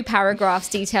 2 or 3 paragraphs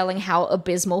detailing how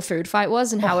abysmal Foodfight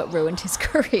was and how it ruined his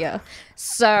career.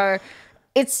 So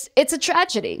it's a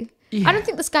tragedy. Yeah. I don't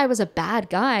think this guy was a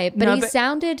bad guy, but he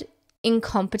sounded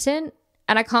incompetent.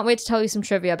 And I can't wait to tell you some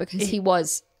trivia because he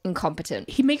was incompetent.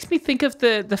 He makes me think of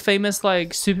the famous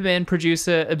like Superman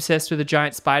producer obsessed with a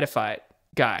giant spider fight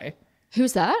guy.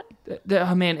 Who's that?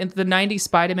 Oh man, in the 90s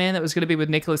Spider-Man that was going to be with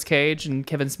Nicolas Cage and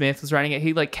Kevin Smith was writing it,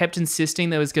 he like kept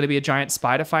insisting there was going to be a giant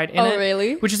spider fight in it. Oh,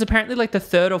 really? Which is apparently like the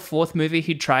 3rd or 4th movie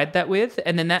he tried that with,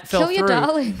 and then that fell through. Kill your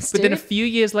darlings, but then a few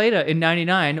years later, in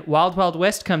 99, Wild Wild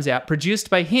West comes out, produced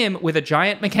by him with a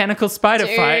giant mechanical spider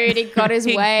fight. Dude, he got his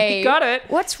way. He got it.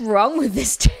 What's wrong with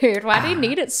this dude? Why do you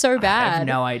need it so bad? I have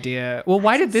no idea. Well,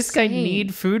 why did this guy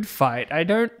need food fight? I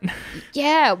don't...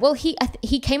 Yeah, well, he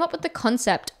came up with the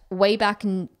concept way back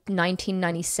in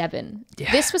 1997. Yeah.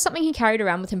 This was something he carried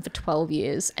around with him for 12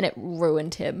 years and it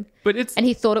ruined him. And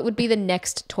he thought it would be the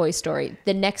next Toy Story,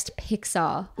 the next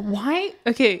Pixar. Why?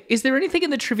 Okay, is there anything in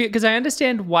the trivia? Because I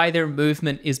understand why their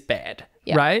movement is bad,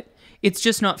 right? It's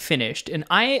just not finished. And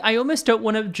I almost don't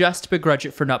want to just begrudge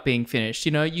it for not being finished.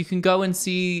 You know, you can go and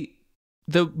see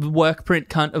the work print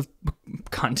the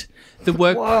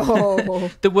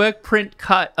work print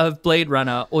cut of Blade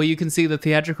Runner, or you can see the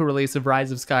theatrical release of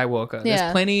Rise of Skywalker.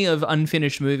 There's plenty of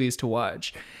unfinished movies to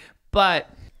watch, but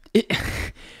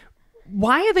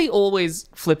why are they always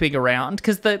flipping around?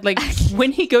 Because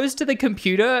when he goes to the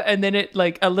computer and then it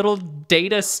like a little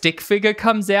Data stick figure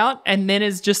comes out and then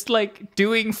is just like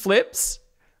doing flips.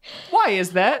 Why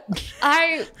is that?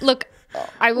 I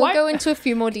will go into a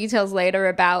few more details later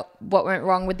about what went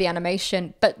wrong with the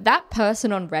animation, but that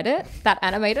person on Reddit, that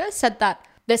animator, said that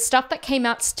the stuff that came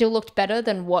out still looked better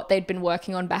than what they'd been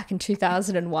working on back in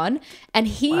 2001. And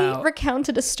he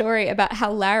recounted a story about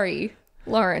how Larry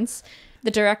Lawrence, the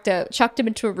director, chucked him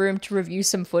into a room to review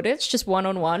some footage, just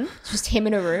one-on-one, just him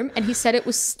in a room. And he said it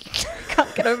was, I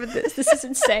can't get over this. This is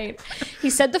insane. He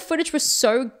said the footage was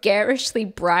so garishly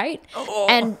bright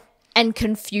and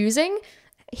confusing.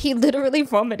 He literally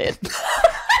vomited.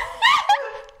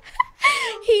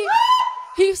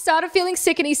 He started feeling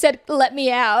sick and he said, "Let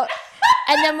me out."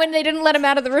 And then when they didn't let him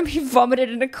out of the room, he vomited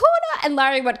in a corner and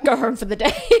Larry went, "Go home for the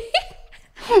day."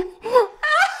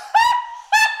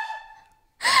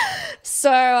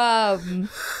 So,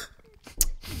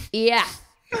 yeah.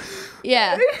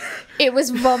 It was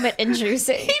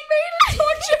vomit-inducing. He made a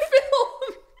torture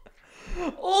film.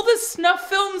 All the snuff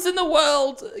films in the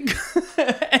world.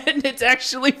 And it's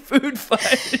actually food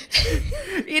fight.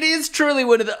 It is truly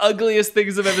one of the ugliest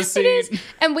things I've ever seen. It is.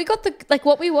 And we got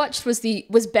what we watched was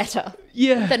better.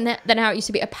 Yeah. Than how it used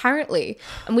to be, apparently.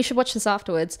 And we should watch this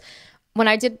afterwards. When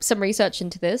I did some research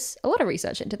into this, a lot of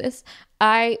research into this,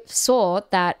 I saw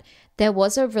that there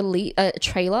was a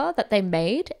trailer that they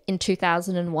made in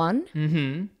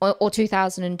 2001 or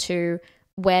 2002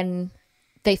 when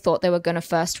they thought they were going to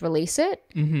first release it.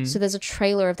 Mm-hmm. So there's a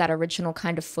trailer of that original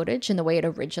kind of footage and the way it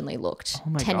originally looked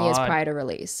 10 years prior to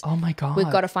release. Oh my God.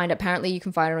 We've got to find it. Apparently you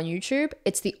can find it on YouTube.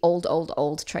 It's the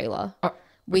old trailer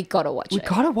We gotta watch it. We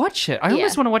gotta watch it. I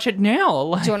almost want to watch it now.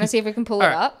 Like, do you want to see if we can pull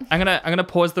it up? I'm gonna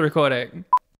pause the recording.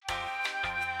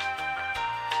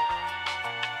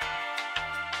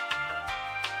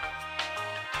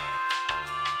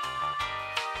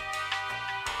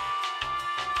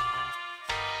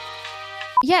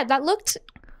 Yeah, that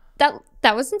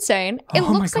was insane. It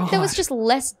looks like there was just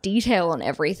less detail on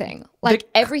everything. Like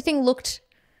everything looked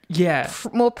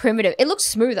more primitive. It looks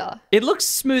smoother.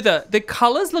 The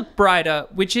colors look brighter,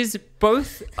 which is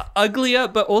both uglier,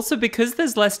 but also because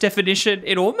there's less definition,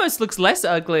 it almost looks less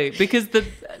ugly because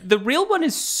the real one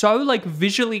is so like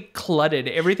visually cluttered.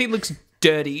 Everything looks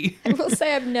dirty. I will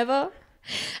say I've never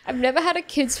had a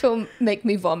kids film make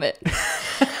me vomit.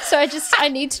 So I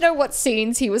need to know what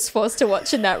scenes he was forced to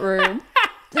watch in that room.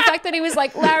 The fact that he was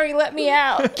like, Larry, let me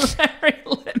out. Larry,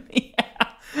 let me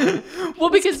out. Well,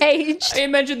 because caged. I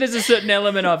imagine there's a certain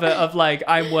element of it of like,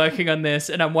 I'm working on this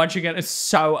and I'm watching it. It's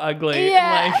so ugly.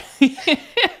 Yeah. Like,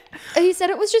 he said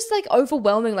it was just like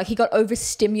overwhelming. Like he got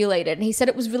overstimulated and he said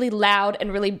it was really loud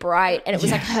and really bright and it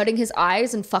was like hurting his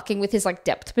eyes and fucking with his like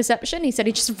depth perception. He said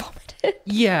he just vomited.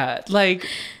 Yeah. Like,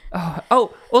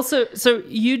 also, so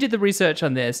you did the research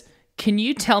on this. Can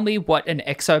you tell me what an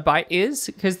exobyte is?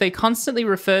 Because they constantly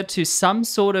refer to some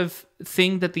sort of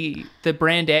thing that the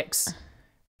brand X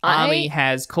Army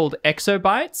has called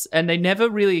exobytes, and they never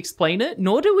really explain it,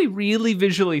 nor do we really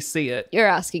visually see it. You're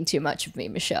asking too much of me,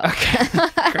 Michelle. Okay,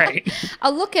 great.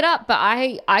 I'll look it up, but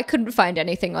I couldn't find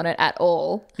anything on it at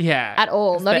all. Yeah. At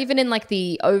all. Not even in like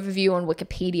the overview on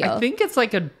Wikipedia. I think it's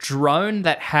like a drone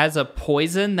that has a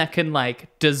poison that can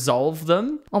like dissolve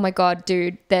them. Oh my God,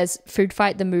 dude. There's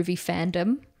Foodfight, the movie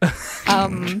fandom.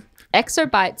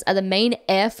 Exobytes are the main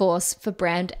air force for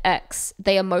Brand X.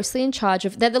 They are mostly in charge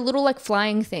of... They're the little, like,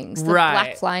 flying things. The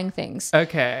black flying things.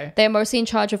 Okay. They are mostly in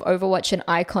charge of Overwatch and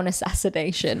icon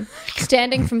assassination.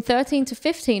 Standing from 13 to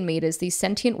 15 meters, these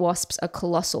sentient wasps are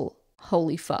colossal.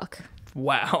 Holy fuck.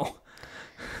 Wow.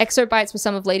 Exobytes were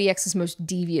some of Lady X's most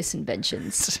devious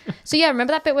inventions. So, yeah,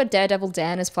 remember that bit where Daredevil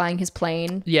Dan is flying his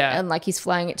plane? Yeah. And, like, he's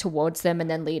flying it towards them and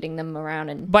then leading them around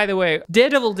and... By the way,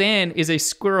 Daredevil Dan is a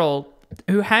squirrel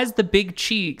who has the big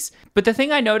cheeks. But the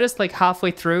thing I noticed like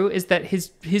halfway through is that his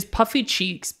puffy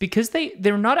cheeks, because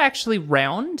they're not actually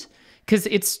round, because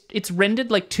it's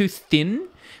rendered like too thin,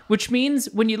 which means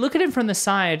when you look at him from the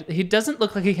side, he doesn't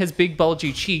look like he has big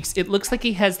bulgy cheeks. It looks like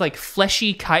he has like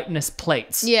fleshy chitinous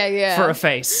plates for a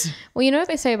face. Well, you know what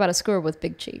they say about a squirrel with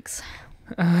big cheeks?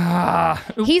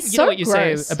 He's so know what you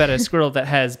gross. Say about a squirrel that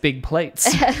has big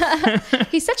plates.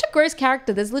 He's such a gross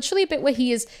character. There's literally a bit where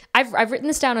he is... I've written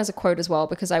this down as a quote as well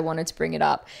because I wanted to bring it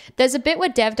up. There's a bit where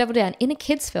Daredevil Dan in a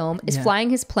kid's film is flying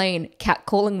his plane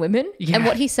catcalling women. Yeah. And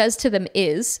what he says to them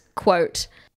is, quote,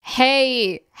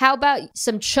 "Hey, how about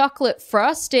some chocolate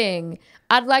frosting?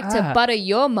 I'd like to butter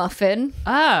your muffin."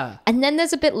 And then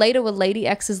there's a bit later where Lady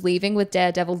X is leaving with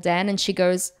Daredevil Dan and she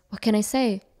goes, "What can I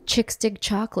say? Chicks dig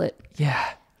chocolate."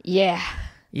 Yeah,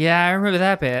 I remember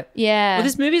that bit. Yeah. Well,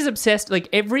 this movie is obsessed. Like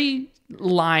every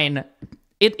line,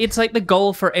 it's like the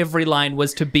goal for every line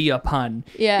was to be a pun.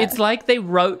 Yeah. It's like they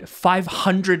wrote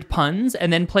 500 puns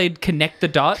and then played connect the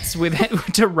dots with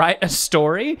it to write a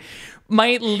story.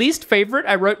 My least favorite,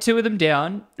 I wrote two of them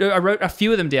down. I wrote a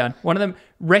few of them down. One of them,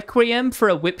 Requiem for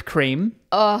a Whipped Cream.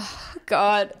 Oh,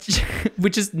 God.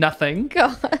 Which is nothing.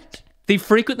 God. The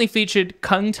frequently featured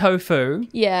Kung Tofu.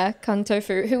 Yeah, Kung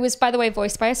Tofu, who was, by the way,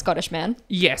 voiced by a Scottish man.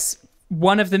 Yes.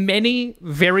 One of the many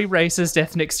very racist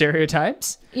ethnic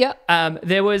stereotypes. Yep.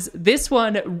 There was... This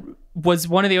one was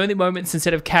one of the only moments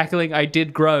instead of cackling, I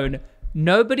did groan.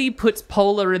 Nobody puts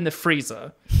Polar in the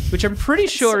freezer, which I'm pretty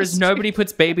sure is nobody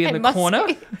puts baby in the corner.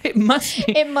 It must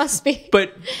be. It must be.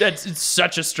 But it's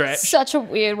such a stretch. Such a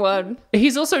weird one.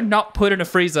 He's also not put in a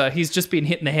freezer. He's just been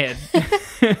hit in the head.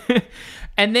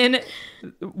 And then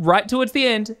right towards the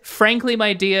end, frankly,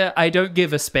 my dear, I don't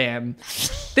give a spam.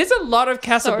 There's a lot of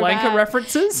Casablanca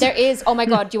references. There is. Oh my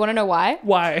God. Do you want to know why?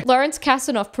 Why? Lawrence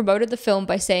Kasanoff promoted the film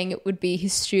by saying it would be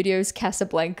his studio's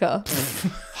Casablanca.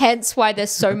 Hence why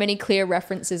there's so many clear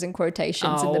references and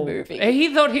quotations in the movie.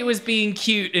 He thought he was being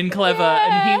cute and clever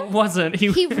and he wasn't.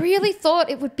 He really thought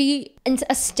it would be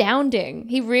astounding.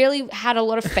 He really had a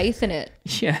lot of faith in it.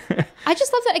 Yeah. I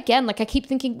just love that again. Like I keep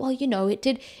thinking, well, you know,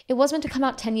 it was meant to come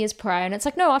out 10 years prior. And it's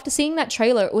like, no, after seeing that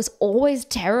trailer, it was always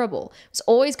terrible. It was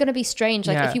always going to be strange.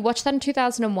 Like if you watch that in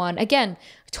 2001, again,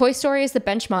 Toy Story is the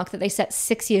benchmark that they set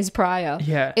 6 years prior.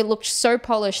 Yeah. It looked so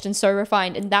polished and so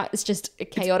refined. And that is just a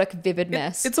chaotic, vivid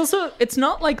mess. It's also, it's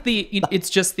not like it's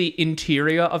just the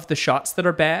interior of the shots that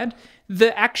are bad.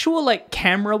 the actual like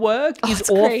camera work is it's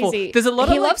awful. Crazy. There's a lot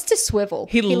of he loves to swivel.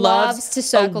 He loves to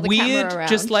circle the weird, camera around.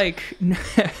 just like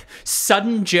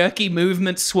sudden jerky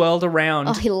movements swirled around.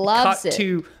 Oh, he loves cut it.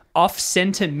 to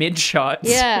off-center mid-shots.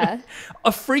 Yeah.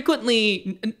 Are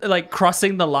frequently like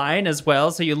crossing the line as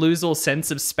well, so you lose all sense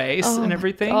of space and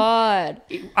everything. God.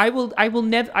 I will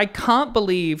never. I can't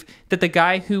believe that the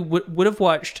guy who would have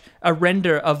watched a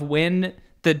render of when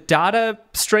the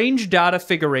strange data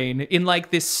figurine in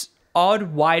like this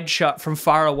odd wide shot from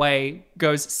far away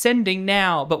goes sending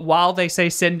now, but while they say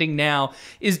sending now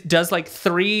does like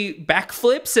 3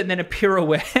 backflips and then a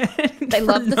pirouette. They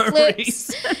love the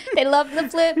flips. They love the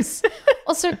flips.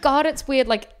 Also, God, it's weird.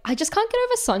 Like, I just can't get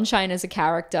over Sunshine as a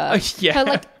character. Yeah.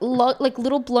 Her like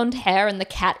little blonde hair and the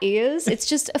cat ears. It's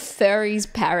just a furry's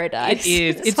paradise. It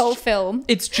is. This whole film.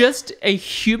 It's just a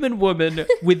human woman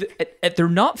with. They're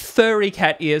not furry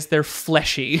cat ears. They're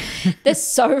fleshy. They're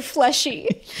so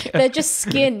fleshy. They're just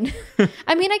skin.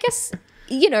 I mean, I guess,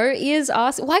 ears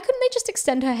are. Why couldn't they just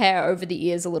extend her hair over the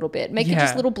ears a little bit? Make it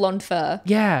just little blonde fur.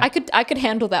 Yeah. I could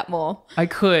handle that more. I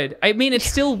could. I mean, it's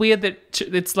still weird that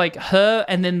it's like her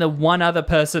and then the one other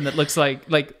person that looks like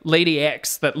Lady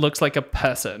X that looks like a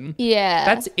person. Yeah.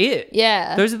 That's it.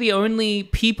 Yeah. Those are the only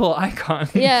people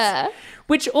icons. Yeah.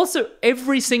 Which also,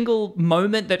 every single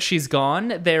moment that she's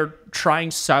gone, they're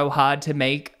trying so hard to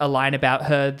make a line about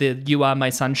her, the You Are My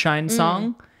Sunshine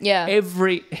song. Yeah.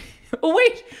 Oh,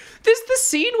 wait. There's the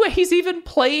scene where he's even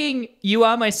playing You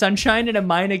Are My Sunshine in a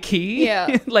minor key.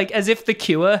 Yeah. Like as if The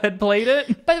Cure had played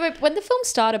it. By the way, when the film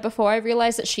started, before I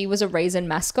realized that she was a raisin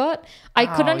mascot, I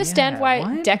could understand why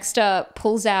what? Dexter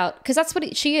pulls out, because that's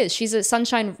what she is. She's a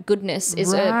Sunshine Goodness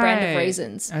is a brand of Right.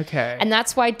 raisins. Okay. And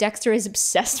that's why Dexter is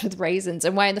obsessed with raisins,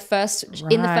 and why in the first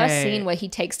scene where he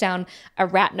takes down a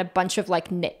rat and a bunch of like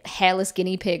hairless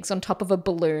guinea pigs on top of a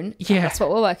balloon. Yeah. That's what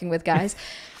we're working with, guys.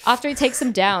 After he takes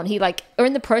them down, he or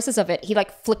in the process of it, he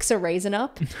like flicks a raisin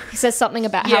up. He says something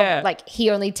about how like he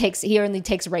only takes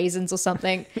raisins or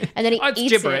something, and then he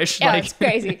eats gibberish. it. Yeah, it's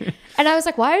crazy. And I was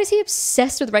like, why is he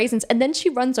obsessed with raisins? And then she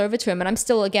runs over to him, and I'm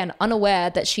still again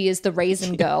unaware that she is the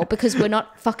raisin girl because we're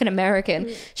not fucking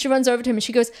American. She runs over to him and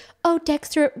she goes, "Oh,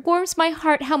 Dexter, it warms my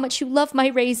heart how much you love my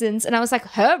raisins." And I was like,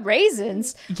 her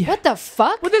raisins? Yeah. What the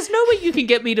fuck? Well, there's no way you can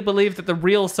get me to believe that the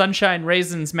real Sunshine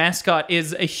Raisins mascot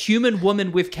is a human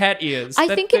woman with cat ears.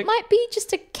 I think it might be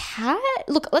just a cat.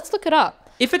 Look, let's look it up.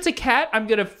 If it's a cat, I'm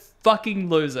going to fucking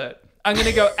lose it. I'm going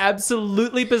to go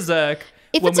absolutely berserk.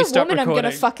 If when it's we a woman, recording. I'm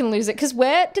going to fucking lose it. Because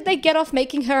where did they get off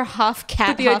making her half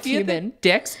cat, the half idea human? That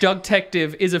Dex Dog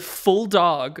Detective is a full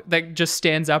dog that just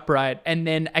stands upright, and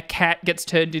then a cat gets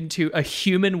turned into a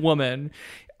human woman,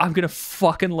 I'm going to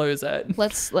fucking lose it.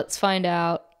 Let's find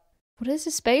out. What is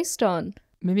this based on?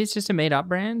 Maybe it's just a made-up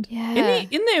brand? Yeah.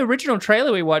 In the original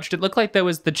trailer we watched, it looked like there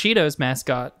was the Cheetos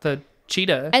mascot, the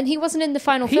cheetah. And he wasn't in the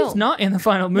final film. He's not in the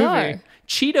final movie. No.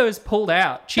 Cheetos pulled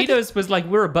out. Cheetos was like,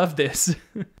 we're above this.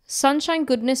 Sunshine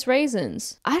Goodness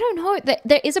Raisins. I don't know.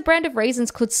 There is a brand of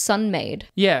raisins called Sunmade.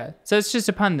 Yeah. So it's just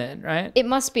a pun then, right? It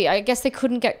must be. I guess they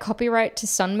couldn't get copyright to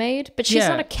Sunmade. But she's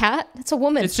not a cat. That's a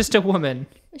woman. It's just a woman.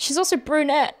 She's also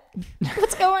brunette.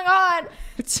 What's going on?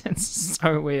 It's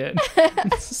so weird.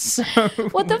 So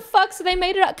What the fuck? So they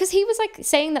made it up. Because he was like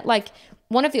saying that like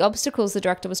one of the obstacles the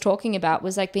director was talking about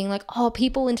was like being like, oh,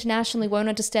 people internationally won't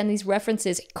understand these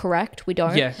references. Correct, we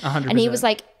don't. Yeah, 100%. And he was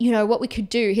like, what we could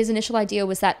do, his initial idea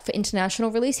was that for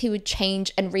international release, he would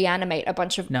change and reanimate a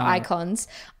bunch of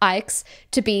Ikes,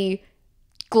 to be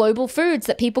global foods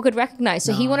that people could recognize.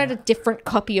 So he wanted a different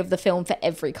copy of the film for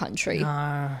every country.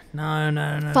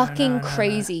 No. Fucking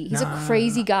crazy. He's a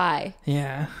crazy guy.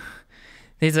 Yeah.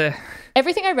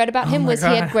 Everything I read about him was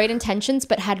he had great intentions,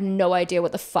 but had no idea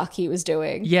what the fuck he was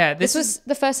doing. Yeah. This was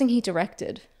the first thing he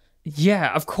directed.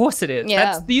 Yeah, of course it is.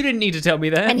 Yeah. You didn't need to tell me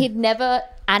that. And he'd never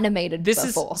animated This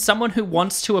before. is someone who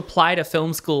wants to apply to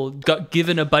film school, got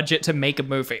given a budget to make a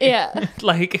movie. Yeah.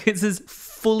 Like, this is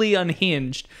fully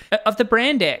unhinged. Of the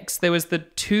brand X, there was the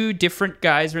 2 different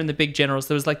guys who were in the big generals.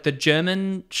 There was like the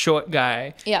German short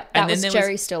guy. Yeah, that was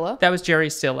Jerry Stiller. That was Jerry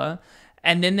Stiller.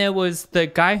 And then there was the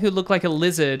guy who looked like a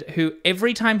lizard who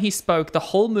every time he spoke, the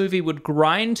whole movie would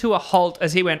grind to a halt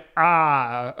as he went,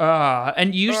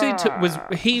 and usually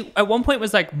he at one point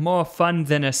was like, more fun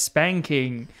than a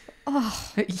spanking.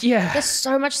 Oh, yeah. There's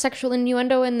so much sexual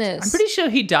innuendo in this. I'm pretty sure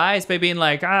he dies by being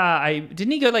like,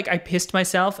 didn't he go like, I pissed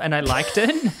myself and I liked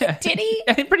it? Did he?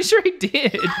 I'm pretty sure he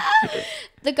did.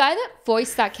 The guy that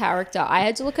voiced that character, I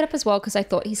had to look it up as well because I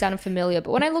thought he sounded familiar.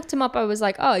 But when I looked him up, I was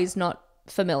like, oh, he's not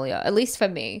familiar, at least for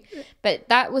me. But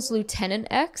that was Lieutenant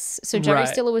X. So Jerry Right.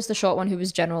 Stiller was the short one who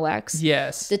was General X.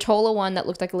 Yes. The taller one that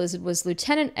looked like a lizard was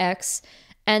Lieutenant X.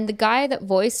 And the guy that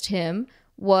voiced him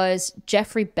was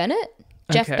Jeffrey Bennett.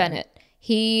 Jeff Bennett.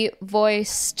 He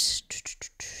was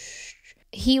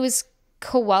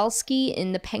Kowalski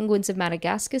in the Penguins of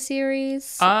Madagascar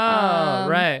series. Oh,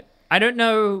 right. I don't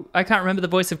know. I can't remember the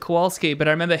voice of Kowalski, but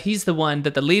I remember he's the one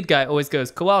that the lead guy always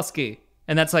goes, Kowalski.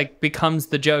 And that's like becomes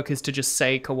the joke is to just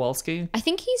say Kowalski. I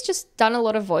think he's just done a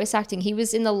lot of voice acting. He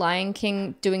was in The Lion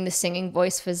King doing the singing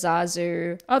voice for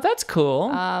Zazu. Oh, that's cool.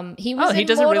 He was in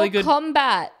Mortal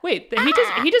Kombat. Wait,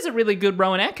 he does a really good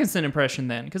Rowan Atkinson impression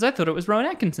then, because I thought it was Rowan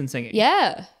Atkinson singing.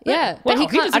 Yeah. Wow, But he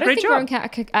can't. does a great job.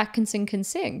 Rowan Atkinson can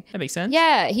sing. That makes sense.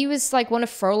 Yeah, he was like one of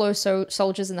Frollo's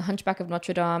soldiers in The Hunchback of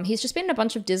Notre Dame. He's just been in a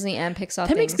bunch of Disney and Pixar things.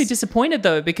 That makes me disappointed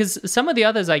though, because some of the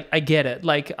others I get it.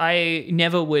 Like I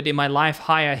never would in my life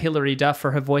hire Hilary Duff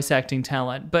for her voice acting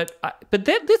talent, but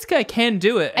this guy can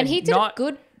do it, and he did a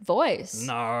good voice.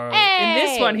 No, hey! In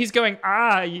this one he's going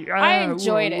I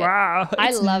enjoyed it. Wow,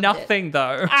 I loved nothing it.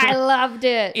 Though. I loved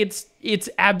it. It's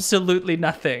absolutely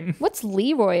nothing. What's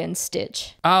Leroy and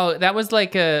Stitch? Oh, that was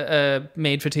like a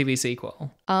made-for-TV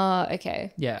sequel.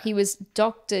 Okay. Yeah, he was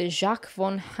Dr. Jacques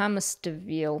von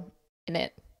Hammersterville in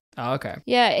it. Oh, okay.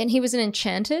 Yeah, and he was in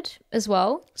Enchanted as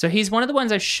well. So he's one of the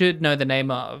ones I should know the name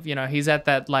of. You know, he's at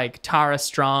that like Tara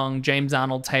Strong, James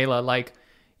Arnold Taylor. Like,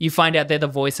 you find out they're the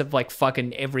voice of like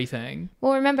fucking everything.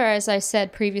 Well, remember, as I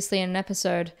said previously in an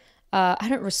episode, I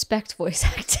don't respect voice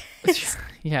actors.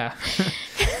 Yeah.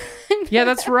 Yeah,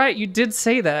 that's right. You did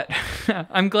say that.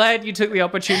 I'm glad you took the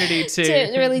opportunity to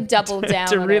really double down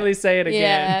to really say it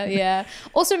again. Yeah.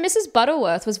 Also, Mrs.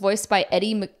 Butterworth was voiced by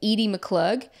Edie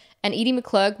McClurg. And Edie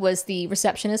McClurg was the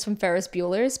receptionist from Ferris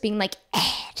Bueller's, being like,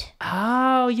 Ed.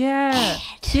 Oh, yeah.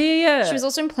 Ed. Yeah. She was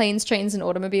also in Planes, Trains, and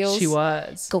Automobiles. She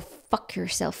was. Go fuck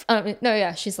yourself.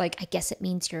 No, she's like, I guess it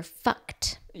means you're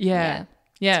fucked. Yeah.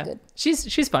 Good.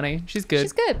 She's funny. She's good.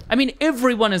 She's good. I mean,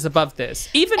 everyone is above this.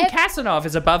 Even Kassanov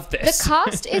is above this. The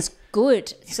cast is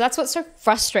good. So that's what's so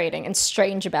frustrating and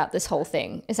strange about this whole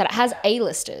thing, is that it has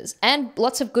A-listers and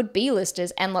lots of good B-listers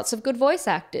and lots of good voice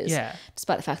actors. Yeah.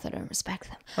 Despite the fact that I don't respect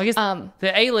them. I guess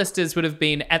the A-listers would have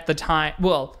been at the time,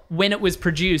 well, when it was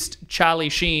produced, Charlie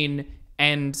Sheen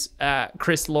and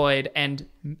Chris Lloyd and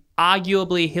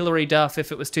arguably Hilary Duff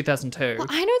if it was 2002. Well,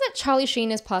 I know that Charlie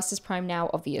Sheen is past his prime now,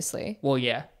 obviously. Well,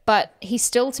 yeah. But he's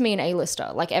still, to me, an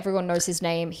A-lister. Like, everyone knows his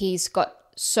name. He's got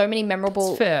so many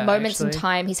memorable moments in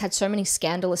time. He's had so many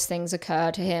scandalous things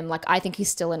occur to him. Like, I think he's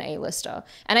still an A-lister.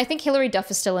 And I think Hilary Duff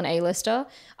is still an A-lister.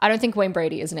 I don't think Wayne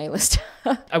Brady is an A-lister.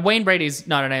 Wayne Brady's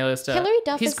not an A-lister. Hilary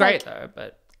Duff He's is great, though,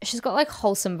 but... She's got, like,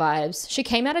 wholesome vibes. She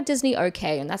came out of Disney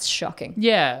okay, and that's shocking.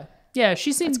 Yeah. Yeah,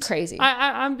 she seems... That's crazy.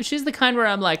 She's the kind where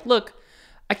I'm like, look,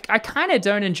 I kind of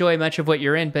don't enjoy much of what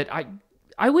you're in, but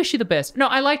I wish you the best. No,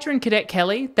 I liked her in Cadet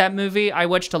Kelly. That movie I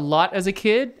watched a lot as a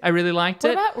kid. I really liked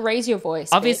it. What about Raise Your Voice?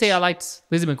 Obviously, bitch? I liked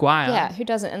Lizzie McGuire. Yeah, who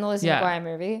doesn't in the Lizzie McGuire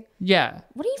movie? Yeah.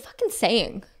 What are you fucking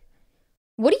saying?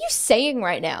 What are you saying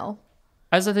right now?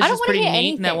 I was like, this is pretty neat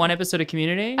anything. in that one episode of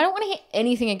Community. I don't want to hear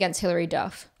anything against Hilary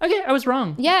Duff. Okay, I was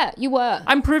wrong. Yeah, you were.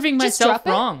 I'm proving myself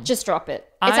wrong. Just drop it.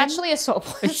 It's actually a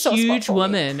huge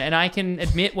woman, and I can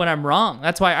admit when I'm wrong.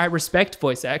 That's why I respect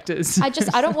voice actors. I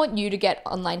don't want you to get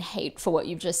online hate for what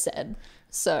you've just said.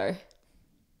 So.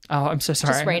 Oh, I'm so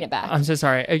sorry. Just rein it back. I'm so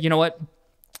sorry. You know what?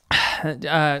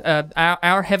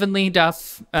 Our heavenly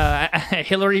Duff,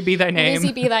 Hillary be thy name.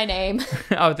 Lizzie be thy name.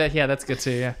 That's good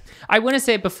too. Yeah, I want to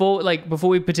say before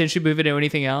we potentially move into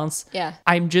anything else. Yeah,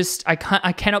 I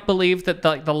cannot believe that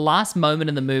the last moment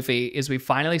in the movie is we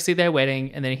finally see their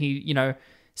wedding, and then he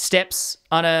steps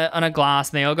on a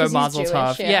glass, and they all go Mazel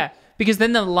Tov. Yeah. Because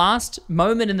then the last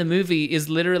moment in the movie is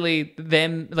literally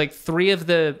them, like three of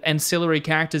the ancillary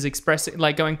characters expressing,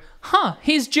 like going,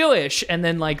 he's Jewish. And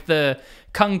then like the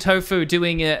Kung Tofu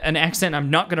doing an accent I'm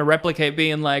not going to replicate,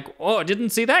 being like, oh, didn't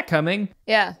see that coming.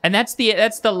 Yeah. And that's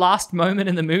the last moment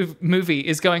in the movie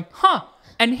is going,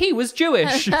 and he was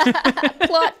Jewish.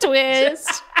 Plot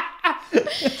twist.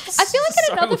 I feel like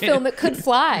in another film it could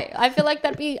fly. I feel like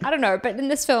that'd be, I don't know, but in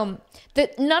this film,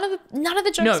 none of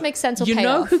the jokes make sense or pay off. You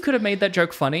know who could have made that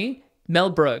joke funny?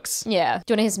 Mel Brooks. Yeah.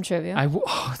 Do you want to hear some trivia?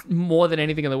 More than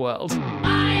anything in the world.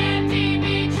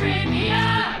 IMDb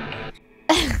trivia.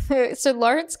 So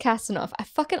Lawrence Kasanoff,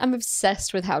 I'm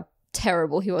obsessed with how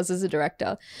terrible he was as a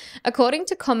director. According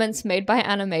to comments made by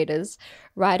animators,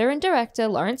 writer and director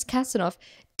Lawrence Kasanoff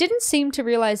didn't seem to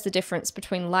realize the difference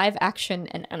between live action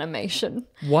and animation.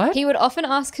 What? He would often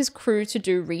ask his crew to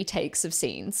do retakes of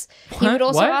scenes. He would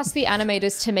also ask the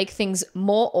animators to make things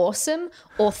more awesome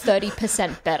or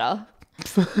 30% better.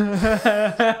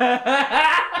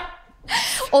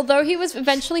 Although he was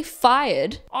eventually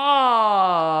fired.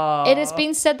 Oh. It has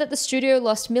been said that the studio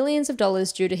lost millions of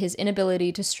dollars due to his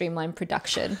inability to streamline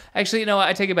production. Actually, you know what?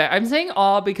 I take it back. I'm saying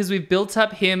because we've built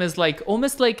up him as like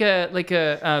almost like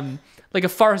a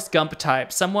Forrest Gump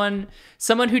type, someone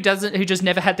who just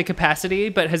never had the capacity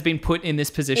but has been put in this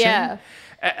position. Yeah.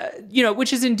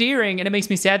 Which is endearing, and it makes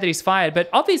me sad that he's fired. But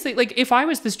obviously, like, if I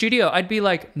was the studio, I'd be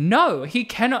like, no, he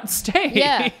cannot stay.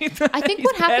 Yeah. I think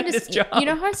what happened is, you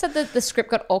know how I said that the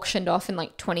script got auctioned off in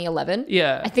like 2011?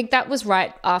 Yeah. I think that was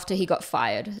right after he got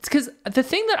fired. It's because the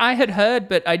thing that I had heard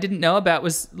but I didn't know about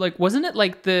was, like, wasn't it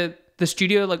like the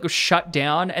studio like was shut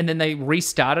down and then they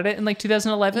restarted it in like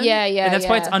 2011? Yeah. And that's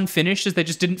why it's unfinished, is they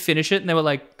just didn't finish it and they were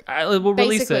like, we'll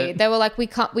release it. They were like,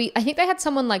 I think they had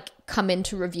someone like come in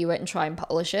to review it and try and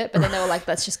polish it, but then they were like,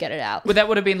 let's just get it out. Well, that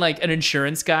would have been like an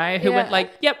insurance guy who went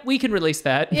like, yep, we can release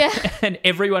that. Yeah. And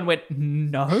everyone went,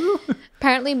 no.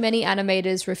 Apparently many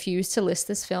animators refused to list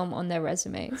this film on their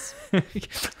resumes.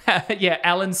 Yeah,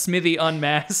 Alan Smithy en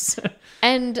masse.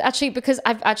 And actually, because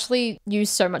I've actually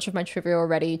used so much of my trivia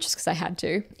already just because I had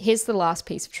to, here's the last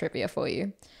piece of trivia for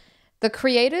you. The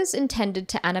creators intended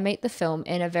to animate the film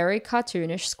in a very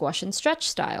cartoonish squash and stretch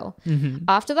style. Mm-hmm.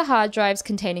 After the hard drives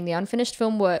containing the unfinished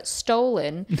film were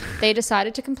stolen, they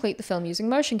decided to complete the film using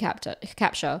motion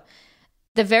capture.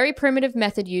 The very primitive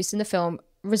method used in the film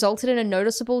resulted in a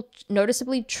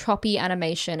noticeably choppy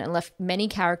animation and left many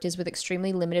characters with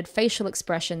extremely limited facial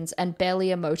expressions and barely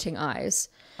emoting eyes.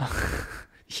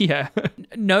 Yeah.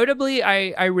 Notably,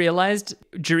 I realized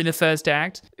during the first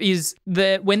act is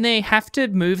that when they have to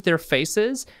move their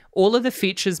faces, all of the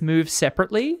features move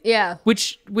separately. Yeah.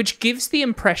 Which gives the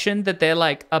impression that they're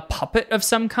like a puppet of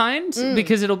some kind,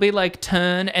 because it'll be like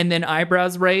turn and then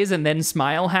eyebrows raise and then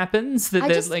smile happens, that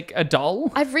they're like a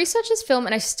doll. I've researched this film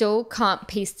and I still can't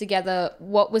piece together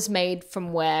what was made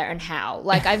from where and how.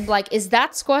 Like, I'm like, is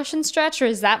that squash and stretch or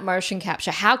is that motion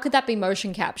capture? How could that be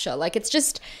motion capture? Like,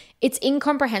 it's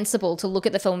incomprehensible to look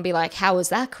at the film and be like, how was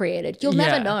that created? You'll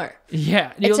never know.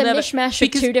 Yeah. It's a mishmash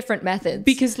of two different methods.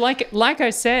 Because like I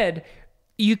said,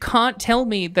 you can't tell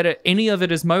me that any of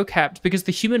it is mocapped because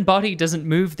the human body doesn't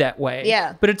move that way.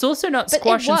 Yeah. But it's also not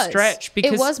squash and stretch.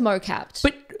 Because it was mocapped.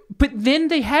 But then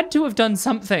they had to have done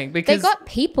something because... They got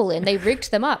people in. They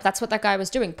rigged them up. That's what that guy was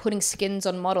doing, putting skins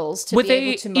on models to be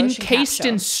able to motion capture. Were they encased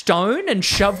in stone and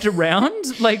shoved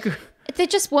around? Like... They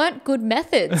just weren't good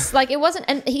methods. Like, it wasn't,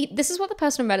 and this is what the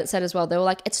person on Reddit said as well. They were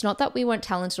like, it's not that we weren't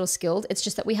talented or skilled. It's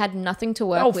just that we had nothing to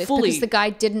work with because the guy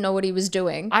didn't know what he was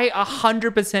doing. I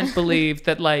 100% believe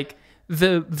that like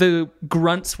the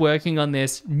grunts working on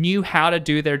this knew how to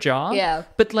do their job. Yeah.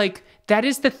 But like, that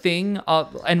is the thing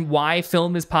and why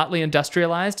film is partly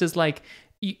industrialized is like,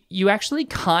 you actually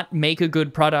can't make a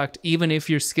good product even if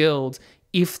you're skilled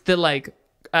if the like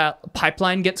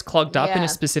pipeline gets clogged up in a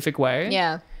specific way.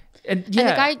 Yeah. And the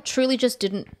guy truly just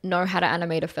didn't know how to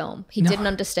animate a film. He didn't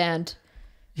understand.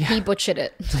 Yeah. He butchered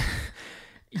it.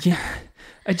 Yeah.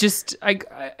 It's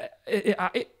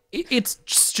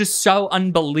just so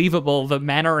unbelievable the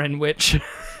manner in which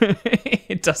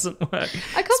it doesn't work.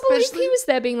 I can't believe he was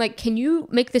there being like, can you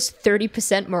make this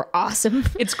 30% more awesome?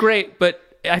 It's great, but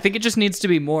I think it just needs to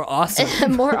be more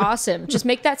awesome. More awesome. Just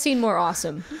make that scene more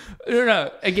awesome.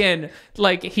 No. Again,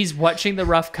 like he's watching the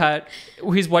rough cut.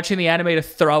 He's watching the animator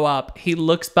throw up. He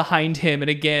looks behind him and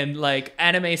again, like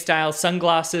anime style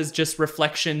sunglasses, just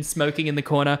reflection smoking in the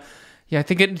corner. Yeah, I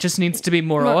think it just needs to be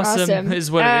more awesome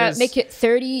is what it is. Make it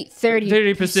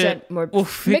 30% more. We'll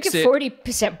make it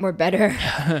 40% more better.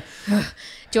 Do you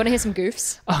want to hear some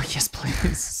goofs? Oh, yes,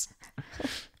 please.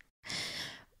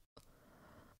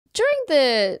 During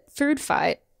the food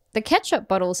fight, the ketchup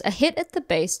bottles are hit at the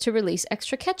base to release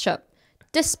extra ketchup,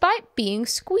 despite being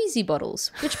squeezy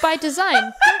bottles, which by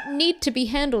design don't need to be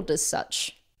handled as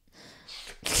such.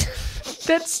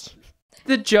 That's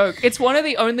the joke. It's one of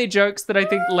the only jokes that I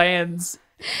think lands.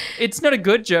 It's not a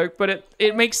good joke, but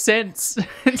it makes sense.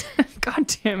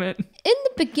 God damn it. In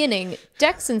the beginning,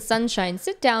 Dex and Sunshine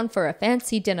sit down for a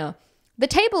fancy dinner. The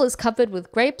table is covered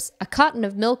with grapes, a carton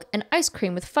of milk, and ice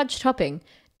cream with fudge topping.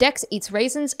 Dex eats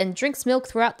raisins and drinks milk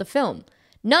throughout the film.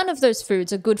 None of those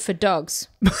foods are good for dogs.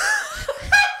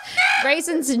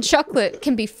 Raisins and chocolate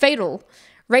can be fatal.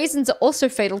 Raisins are also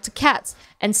fatal to cats,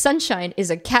 and Sunshine is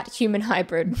a cat-human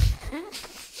hybrid.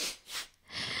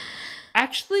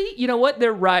 Actually, you know what?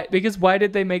 They're right, because why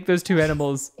did they make those two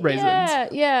animals raisins?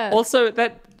 Yeah. Also,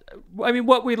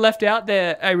 what we left out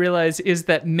there, I realize, is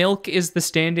that milk is the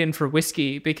stand-in for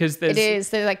whiskey because it is.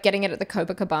 They're like getting it at the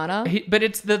Copacabana. But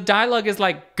it's the dialogue is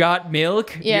like, got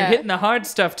milk? Yeah. You're hitting the hard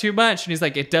stuff too much. And he's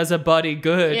like, it does a body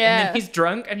good. Yeah. And then he's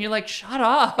drunk and you're like, shut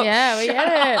up. Yeah, we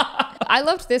get it. I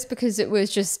loved this because it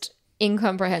was just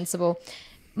incomprehensible.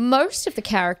 Most of the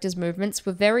characters' movements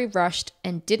were very rushed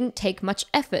and didn't take much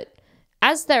effort,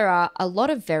 as there are a lot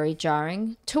of very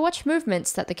jarring to watch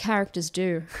movements that the characters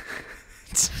do.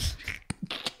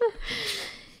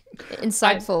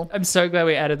 Insightful. I'm so glad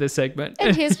we added this segment.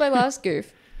 And here's my last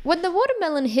goof. When the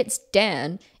watermelon hits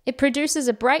Dan, it produces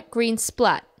a bright green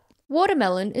splat.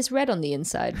 Watermelon is red on the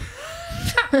inside.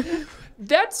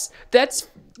 That's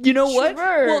you know what?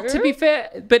 Sure. Well, to be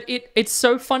fair, but it's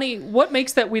so funny. What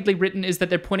makes that weirdly written is that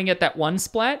they're pointing at that one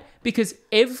splat, because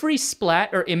every splat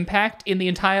or impact in the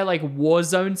entire like war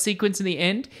zone sequence in the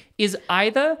end is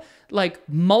either like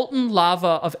molten lava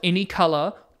of any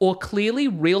color or clearly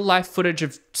real life footage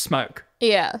of smoke.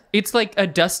 Yeah. It's like a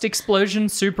dust explosion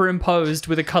superimposed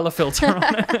with a color filter on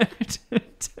it.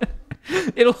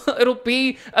 It'll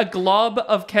be a glob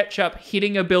of ketchup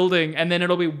hitting a building, and then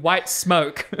it'll be white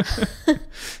smoke. I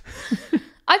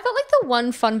felt like the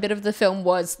one fun bit of the film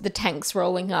was the tanks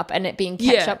rolling up and it being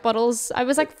ketchup bottles. I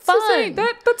was like, fun.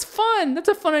 That's fun. That's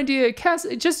a fun idea.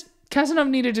 Casanova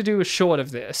needed to do a short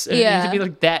of this. It needed to be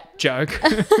like that joke.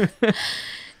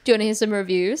 Do you want to hear some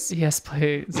reviews? Yes,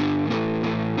 please.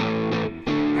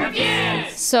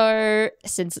 Reviews! So,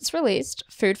 since it's released,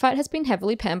 Foodfight has been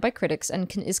heavily panned by critics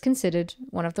and is considered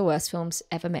one of the worst films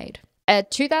ever made. A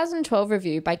 2012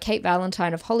 review by Kate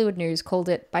Valentine of Hollywood News called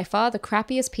it by far the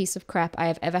crappiest piece of crap I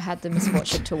have ever had the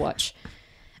misfortune to watch.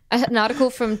 An article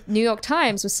from New York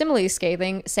Times was similarly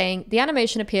scathing, saying the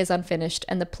animation appears unfinished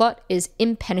and the plot is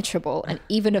impenetrable and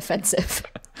even offensive.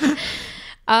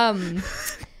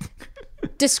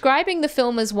 Describing the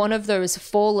film as one of those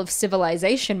fall of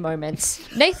civilization moments,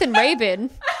 Nathan Rabin...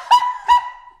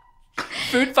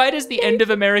 Foodfight is the end of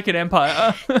American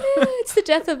Empire. It's the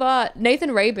death of art.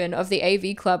 Nathan Rabin of the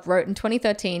AV Club wrote in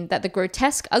 2013 that the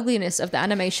grotesque ugliness of the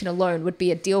animation alone would be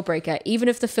a deal breaker, even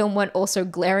if the film weren't also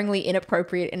glaringly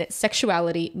inappropriate in its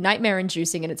sexuality,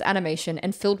 nightmare-inducing in its animation,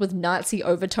 and filled with Nazi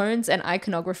overtones and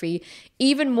iconography,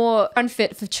 even more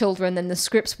unfit for children than the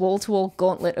script's wall-to-wall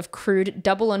gauntlet of crude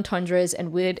double entendres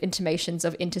and weird intimations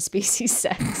of interspecies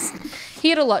sex. He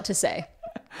had a lot to say.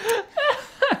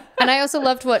 And I also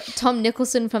loved what Tom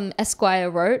Nicholson from Esquire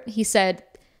wrote. He said,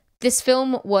 this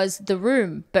film was The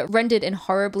Room, but rendered in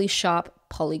horribly sharp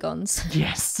polygons.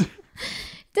 Yes.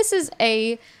 This is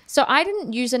so I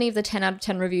didn't use any of the 10 out of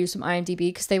 10 reviews from IMDb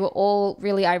because they were all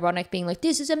really ironic, being like,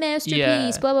 this is a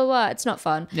masterpiece, blah, blah, blah. It's not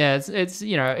fun. Yeah, it's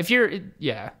if you're,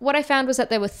 What I found was that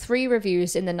there were 3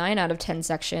 reviews in the 9 out of 10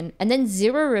 section, and then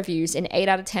 0 reviews in 8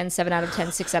 out of 10, 7 out of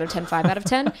 10, 6 out of 10, 5 out of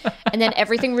 10, and then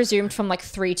everything resumed from like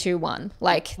 3, 2, 1.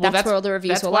 Like, that's where all the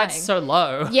reviews were lying. That's why it's so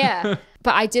low. Yeah,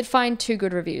 but I did find 2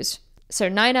 good reviews. So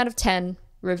 9 out of 10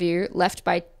 review left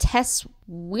by Tess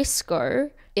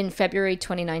Wisco in February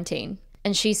 2019.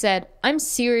 And she said, I'm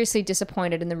seriously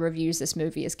disappointed in the reviews this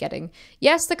movie is getting.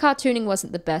 Yes, the cartooning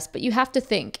wasn't the best, but you have to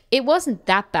think, it wasn't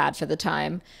that bad for the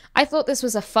time. I thought this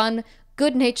was a fun,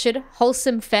 good-natured,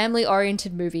 wholesome,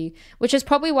 family-oriented movie, which is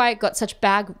probably why it got such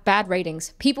bad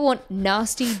ratings. People want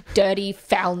nasty, dirty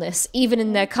foulness, even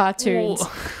in their cartoons.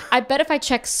 I bet if I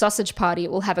check Sausage Party,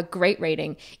 it will have a great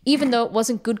rating, even though it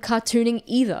wasn't good cartooning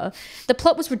either. The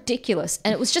plot was ridiculous,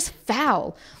 and it was just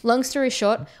foul. Long story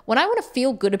short, when I want to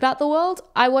feel good about the world,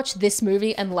 I watch this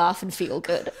movie and laugh and feel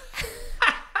good.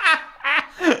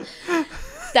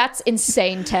 That's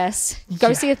insane, Tess.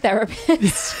 Go see a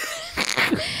therapist.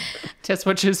 Tess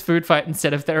watches Foodfight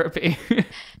instead of therapy.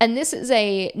 And this is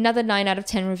another 9 out of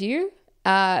 10 review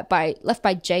left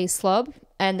by Jay Slob,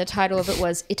 and the title of it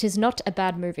was, It is not a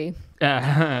bad movie.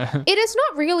 It is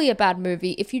not really a bad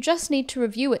movie if you just need to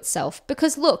review itself,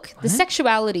 because look, the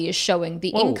sexuality is showing. The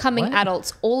incoming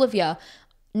adults, all of you,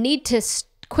 need to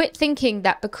quit thinking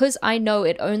that because I know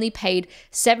it only paid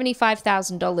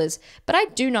 $75,000, but I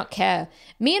do not care.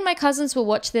 Me and my cousins will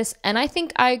watch this, and I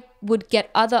think I would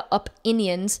get other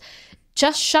opinions.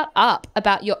 Just shut up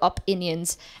about your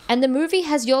opinions. And the movie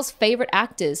has your favorite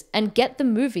actors, and get the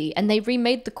movie. And they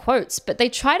remade the quotes, but they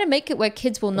try to make it where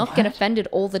kids will not get offended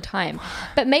all the time.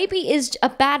 But maybe is a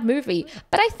bad movie,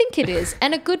 but I think it is,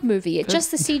 and a good movie. It's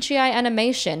just the CGI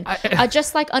animation are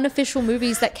just like unofficial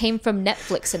movies that came from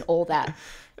Netflix and all that.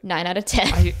 9 out of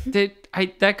 10.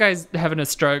 That guy's having a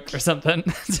stroke or something.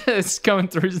 It's going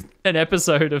through an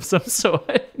episode of some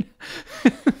sort.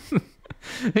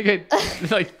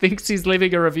 Like thinks he's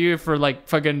leaving a review for like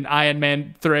fucking Iron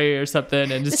Man 3 or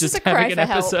something, and it's just having an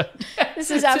episode. This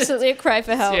is absolutely a cry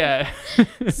for help. Yeah.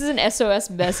 This is an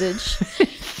SOS message.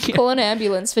 Call an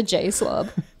ambulance for J Slob.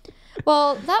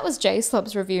 Well, that was J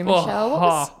Slob's review, Michelle. What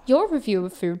was your review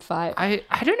of Foodfight?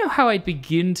 I don't know how I'd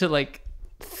begin to like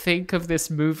think of this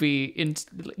movie in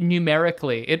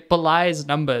numerically. It belies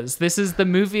numbers. This is the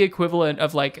movie equivalent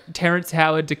of like Terrence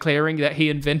Howard declaring that he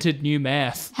invented new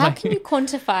math. How can you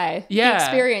quantify the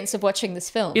experience of watching this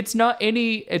film? It's not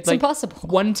any. It's like impossible.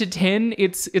 1 to 10.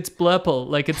 It's blurple.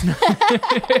 Like it's not.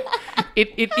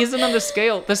 It isn't on the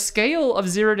scale. The scale of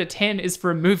 0 to 10 is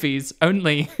for movies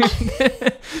only.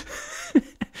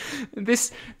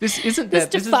 This isn't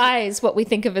that. This defies what we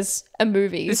think of as a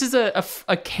movie. This is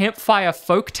a campfire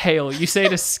folk tale you say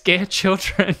to scare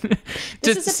children,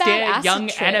 to scare young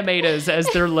animators as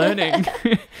they're learning.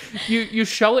 You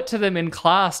show it to them in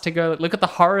class to go, look at the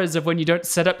horrors of when you don't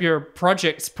set up your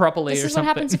projects properly or something. This is what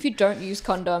happens if you don't use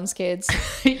condoms, kids.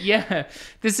 Yeah.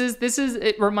 This is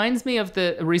it reminds me of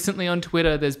recently on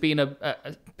Twitter there's been a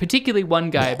particularly one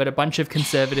guy, but a bunch of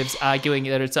conservatives arguing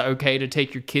that it's okay to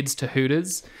take your kids to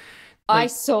Hooters. I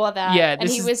saw that. Yeah, and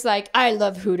he was like, I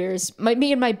love Hooters.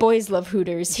 Me and my boys love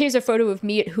Hooters. Here's a photo of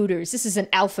me at Hooters. This is an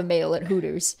alpha male at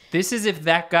Hooters. This is if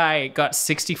that guy got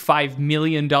 $65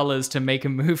 million to make a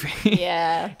movie.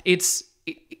 Yeah.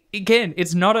 Again,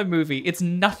 it's not a movie. It's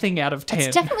nothing out of 10.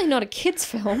 It's definitely not a kid's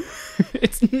film.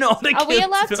 It's not a kid's film. Are we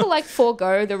allowed to like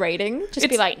forego the rating?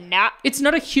 Be like, nah. It's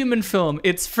not a human film.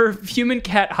 It's for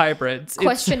human-cat hybrids.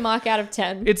 Question mark out of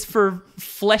 10. It's for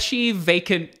fleshy,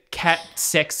 vacant cat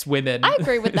sex women. I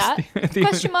agree with that.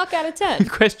 Question mark out of 10.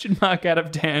 Question mark out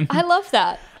of 10. I love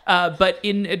that. But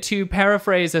to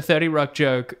paraphrase a 30 Rock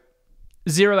joke,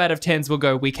 0 out of 10s will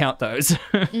go, we count those,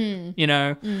 you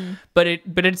know, but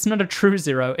it's not a true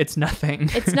 0. It's nothing.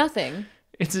 It's nothing.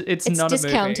 It's not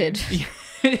discounted. A movie.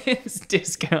 It's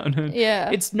discounted.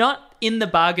 Yeah. It's not in the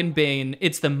bargain bin.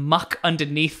 It's the muck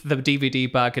underneath the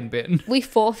DVD bargain bin. We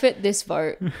forfeit this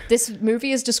vote. This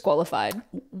movie is disqualified.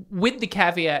 With the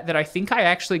caveat that I think I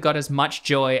actually got as much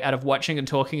joy out of watching and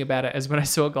talking about it as when I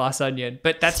saw Glass Onion.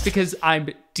 But that's because I'm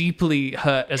deeply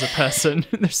hurt as a person.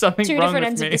 There's something wrong with me. 2 different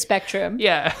ends of the spectrum.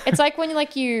 Yeah. It's like when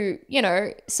you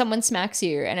know, someone smacks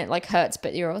you and it like hurts,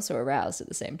 but you're also aroused at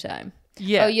the same time.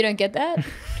 Yeah. Oh, you don't get that?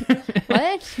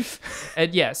 What?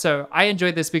 And yeah, so I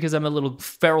enjoyed this because I'm a little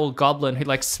feral goblin who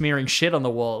likes smearing shit on the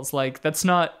walls. Like, that's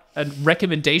not a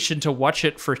recommendation to watch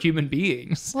it for human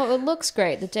beings. Well, it looks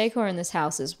great. The decor in this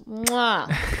house is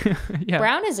mwah. Yeah.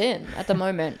 Brown is in at the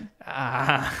moment.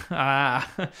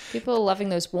 People are loving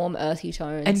those warm, earthy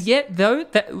tones. And yet, though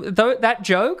that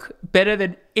joke, better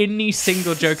than any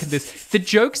single joke in this. The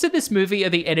jokes in this movie are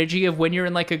the energy of when you're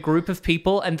in like a group of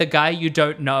people and the guy you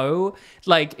don't know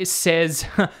like says,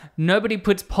 nobody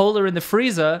puts Polar in the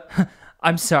freezer.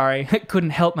 I'm sorry, I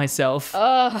couldn't help myself.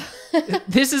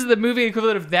 This is the movie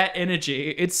equivalent of that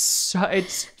energy. It's so I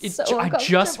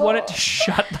just want it to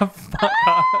shut the fuck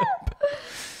up.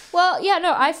 Well, yeah,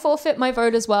 no, I forfeit my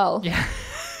vote as well. Yeah.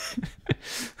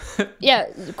 Yeah,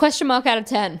 question mark out of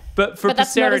 10. But for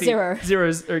posterity,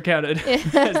 zeros are counted.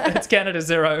 That's counted as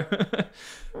 0.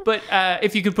 But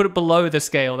if you could put it below the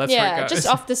scale, that's where it goes. Yeah, just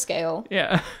off the scale.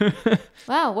 Yeah.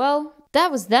 Wow, well,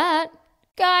 that was that.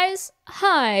 Guys,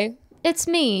 hi. It's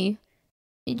me,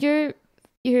 your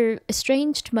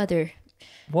estranged mother.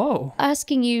 Whoa.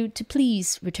 Asking you to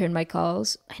please return my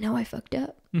calls. I know I fucked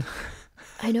up.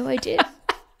 I know I did.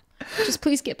 Just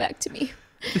please get back to me.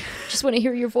 Just want to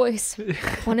hear your voice.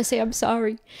 Want to say I'm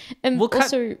sorry. And we'll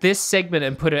also cut this segment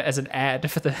and put it as an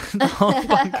ad for the whole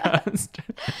podcast.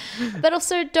 But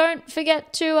also don't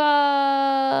forget to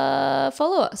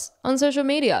follow us on social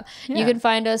media. Yeah. You can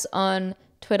find us on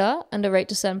Twitter under Rate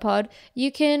Descend Pod.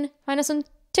 You can find us on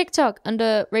TikTok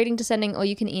under Rating Descending, or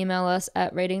you can email us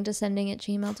at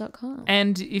ratingdescending@gmail.com.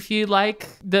 And if you like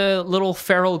the little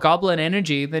feral goblin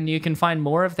energy, then you can find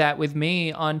more of that with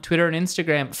me on Twitter and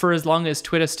Instagram for as long as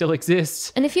Twitter still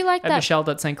exists. And if you like that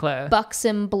Michelle.St.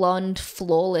 buxom, blonde,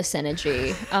 flawless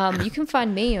energy, you can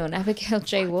find me on Abigail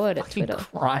J. Wood at Twitter.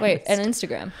 Christ. Wait, and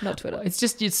Instagram, not Twitter.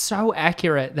 It's so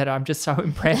accurate that I'm just so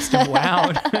impressed and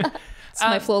wowed. It's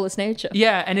my flawless nature.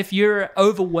 Yeah, and if you're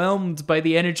overwhelmed by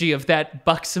the energy of that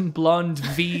buxom blonde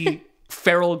V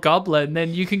feral goblin,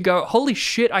 then you can go, holy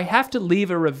shit, I have to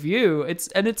leave a review. It's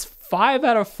 5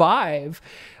 out of 5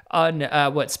 on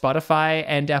Spotify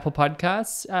and Apple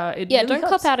Podcasts. Don't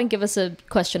cop out and give us a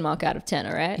question mark out of 10,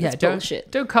 all right? Yeah,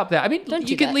 don't cop that. I mean,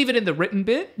 you can leave it in the written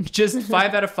bit, just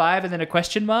 5 out of 5 and then a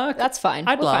question mark. That's fine.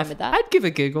 I'd laugh. Fine with that. I'd give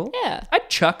a giggle. Yeah. I'd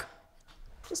chuck.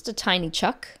 Just a tiny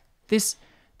chuck. This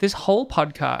whole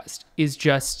podcast is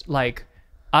just like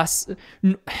us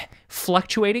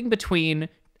fluctuating between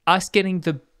us getting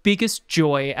the biggest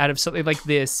joy out of something like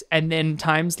this, and then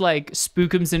times like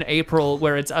Spookums in April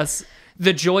where it's us,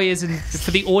 the joy is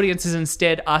for the audience is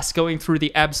instead us going through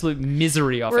the absolute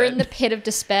misery of it. We're in the pit of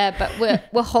despair, but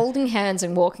we're holding hands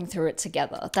and walking through it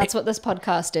together. That's what this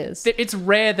podcast is. It's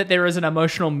rare that there is an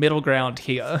emotional middle ground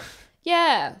here.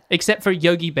 Yeah. Except for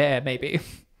Yogi Bear, maybe.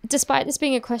 Despite this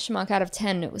being a question mark out of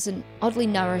 10, it was an oddly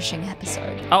nourishing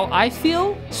episode. Oh, I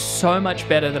feel so much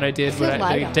better than I did when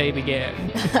the day began.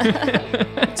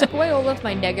 It took away all of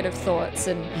my negative thoughts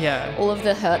and all of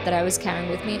the hurt that I was carrying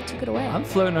with me. It took it away. I'm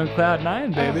floating on cloud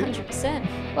 9, baby.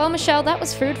 100%. Well, Michelle, that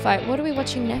was Food Fight. What are we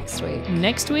watching next week?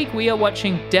 Next week, we are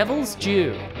watching Devil's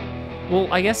Due.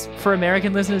 Well, I guess for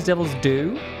American listeners, Devil's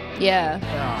Due. Yeah.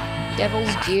 Oh.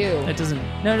 Devil's Due. It doesn't...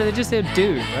 No, they just say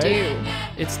due, right? Due.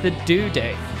 It's the due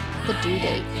date. The due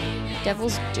date.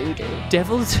 Devil's doo-doo.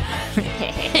 Devil's...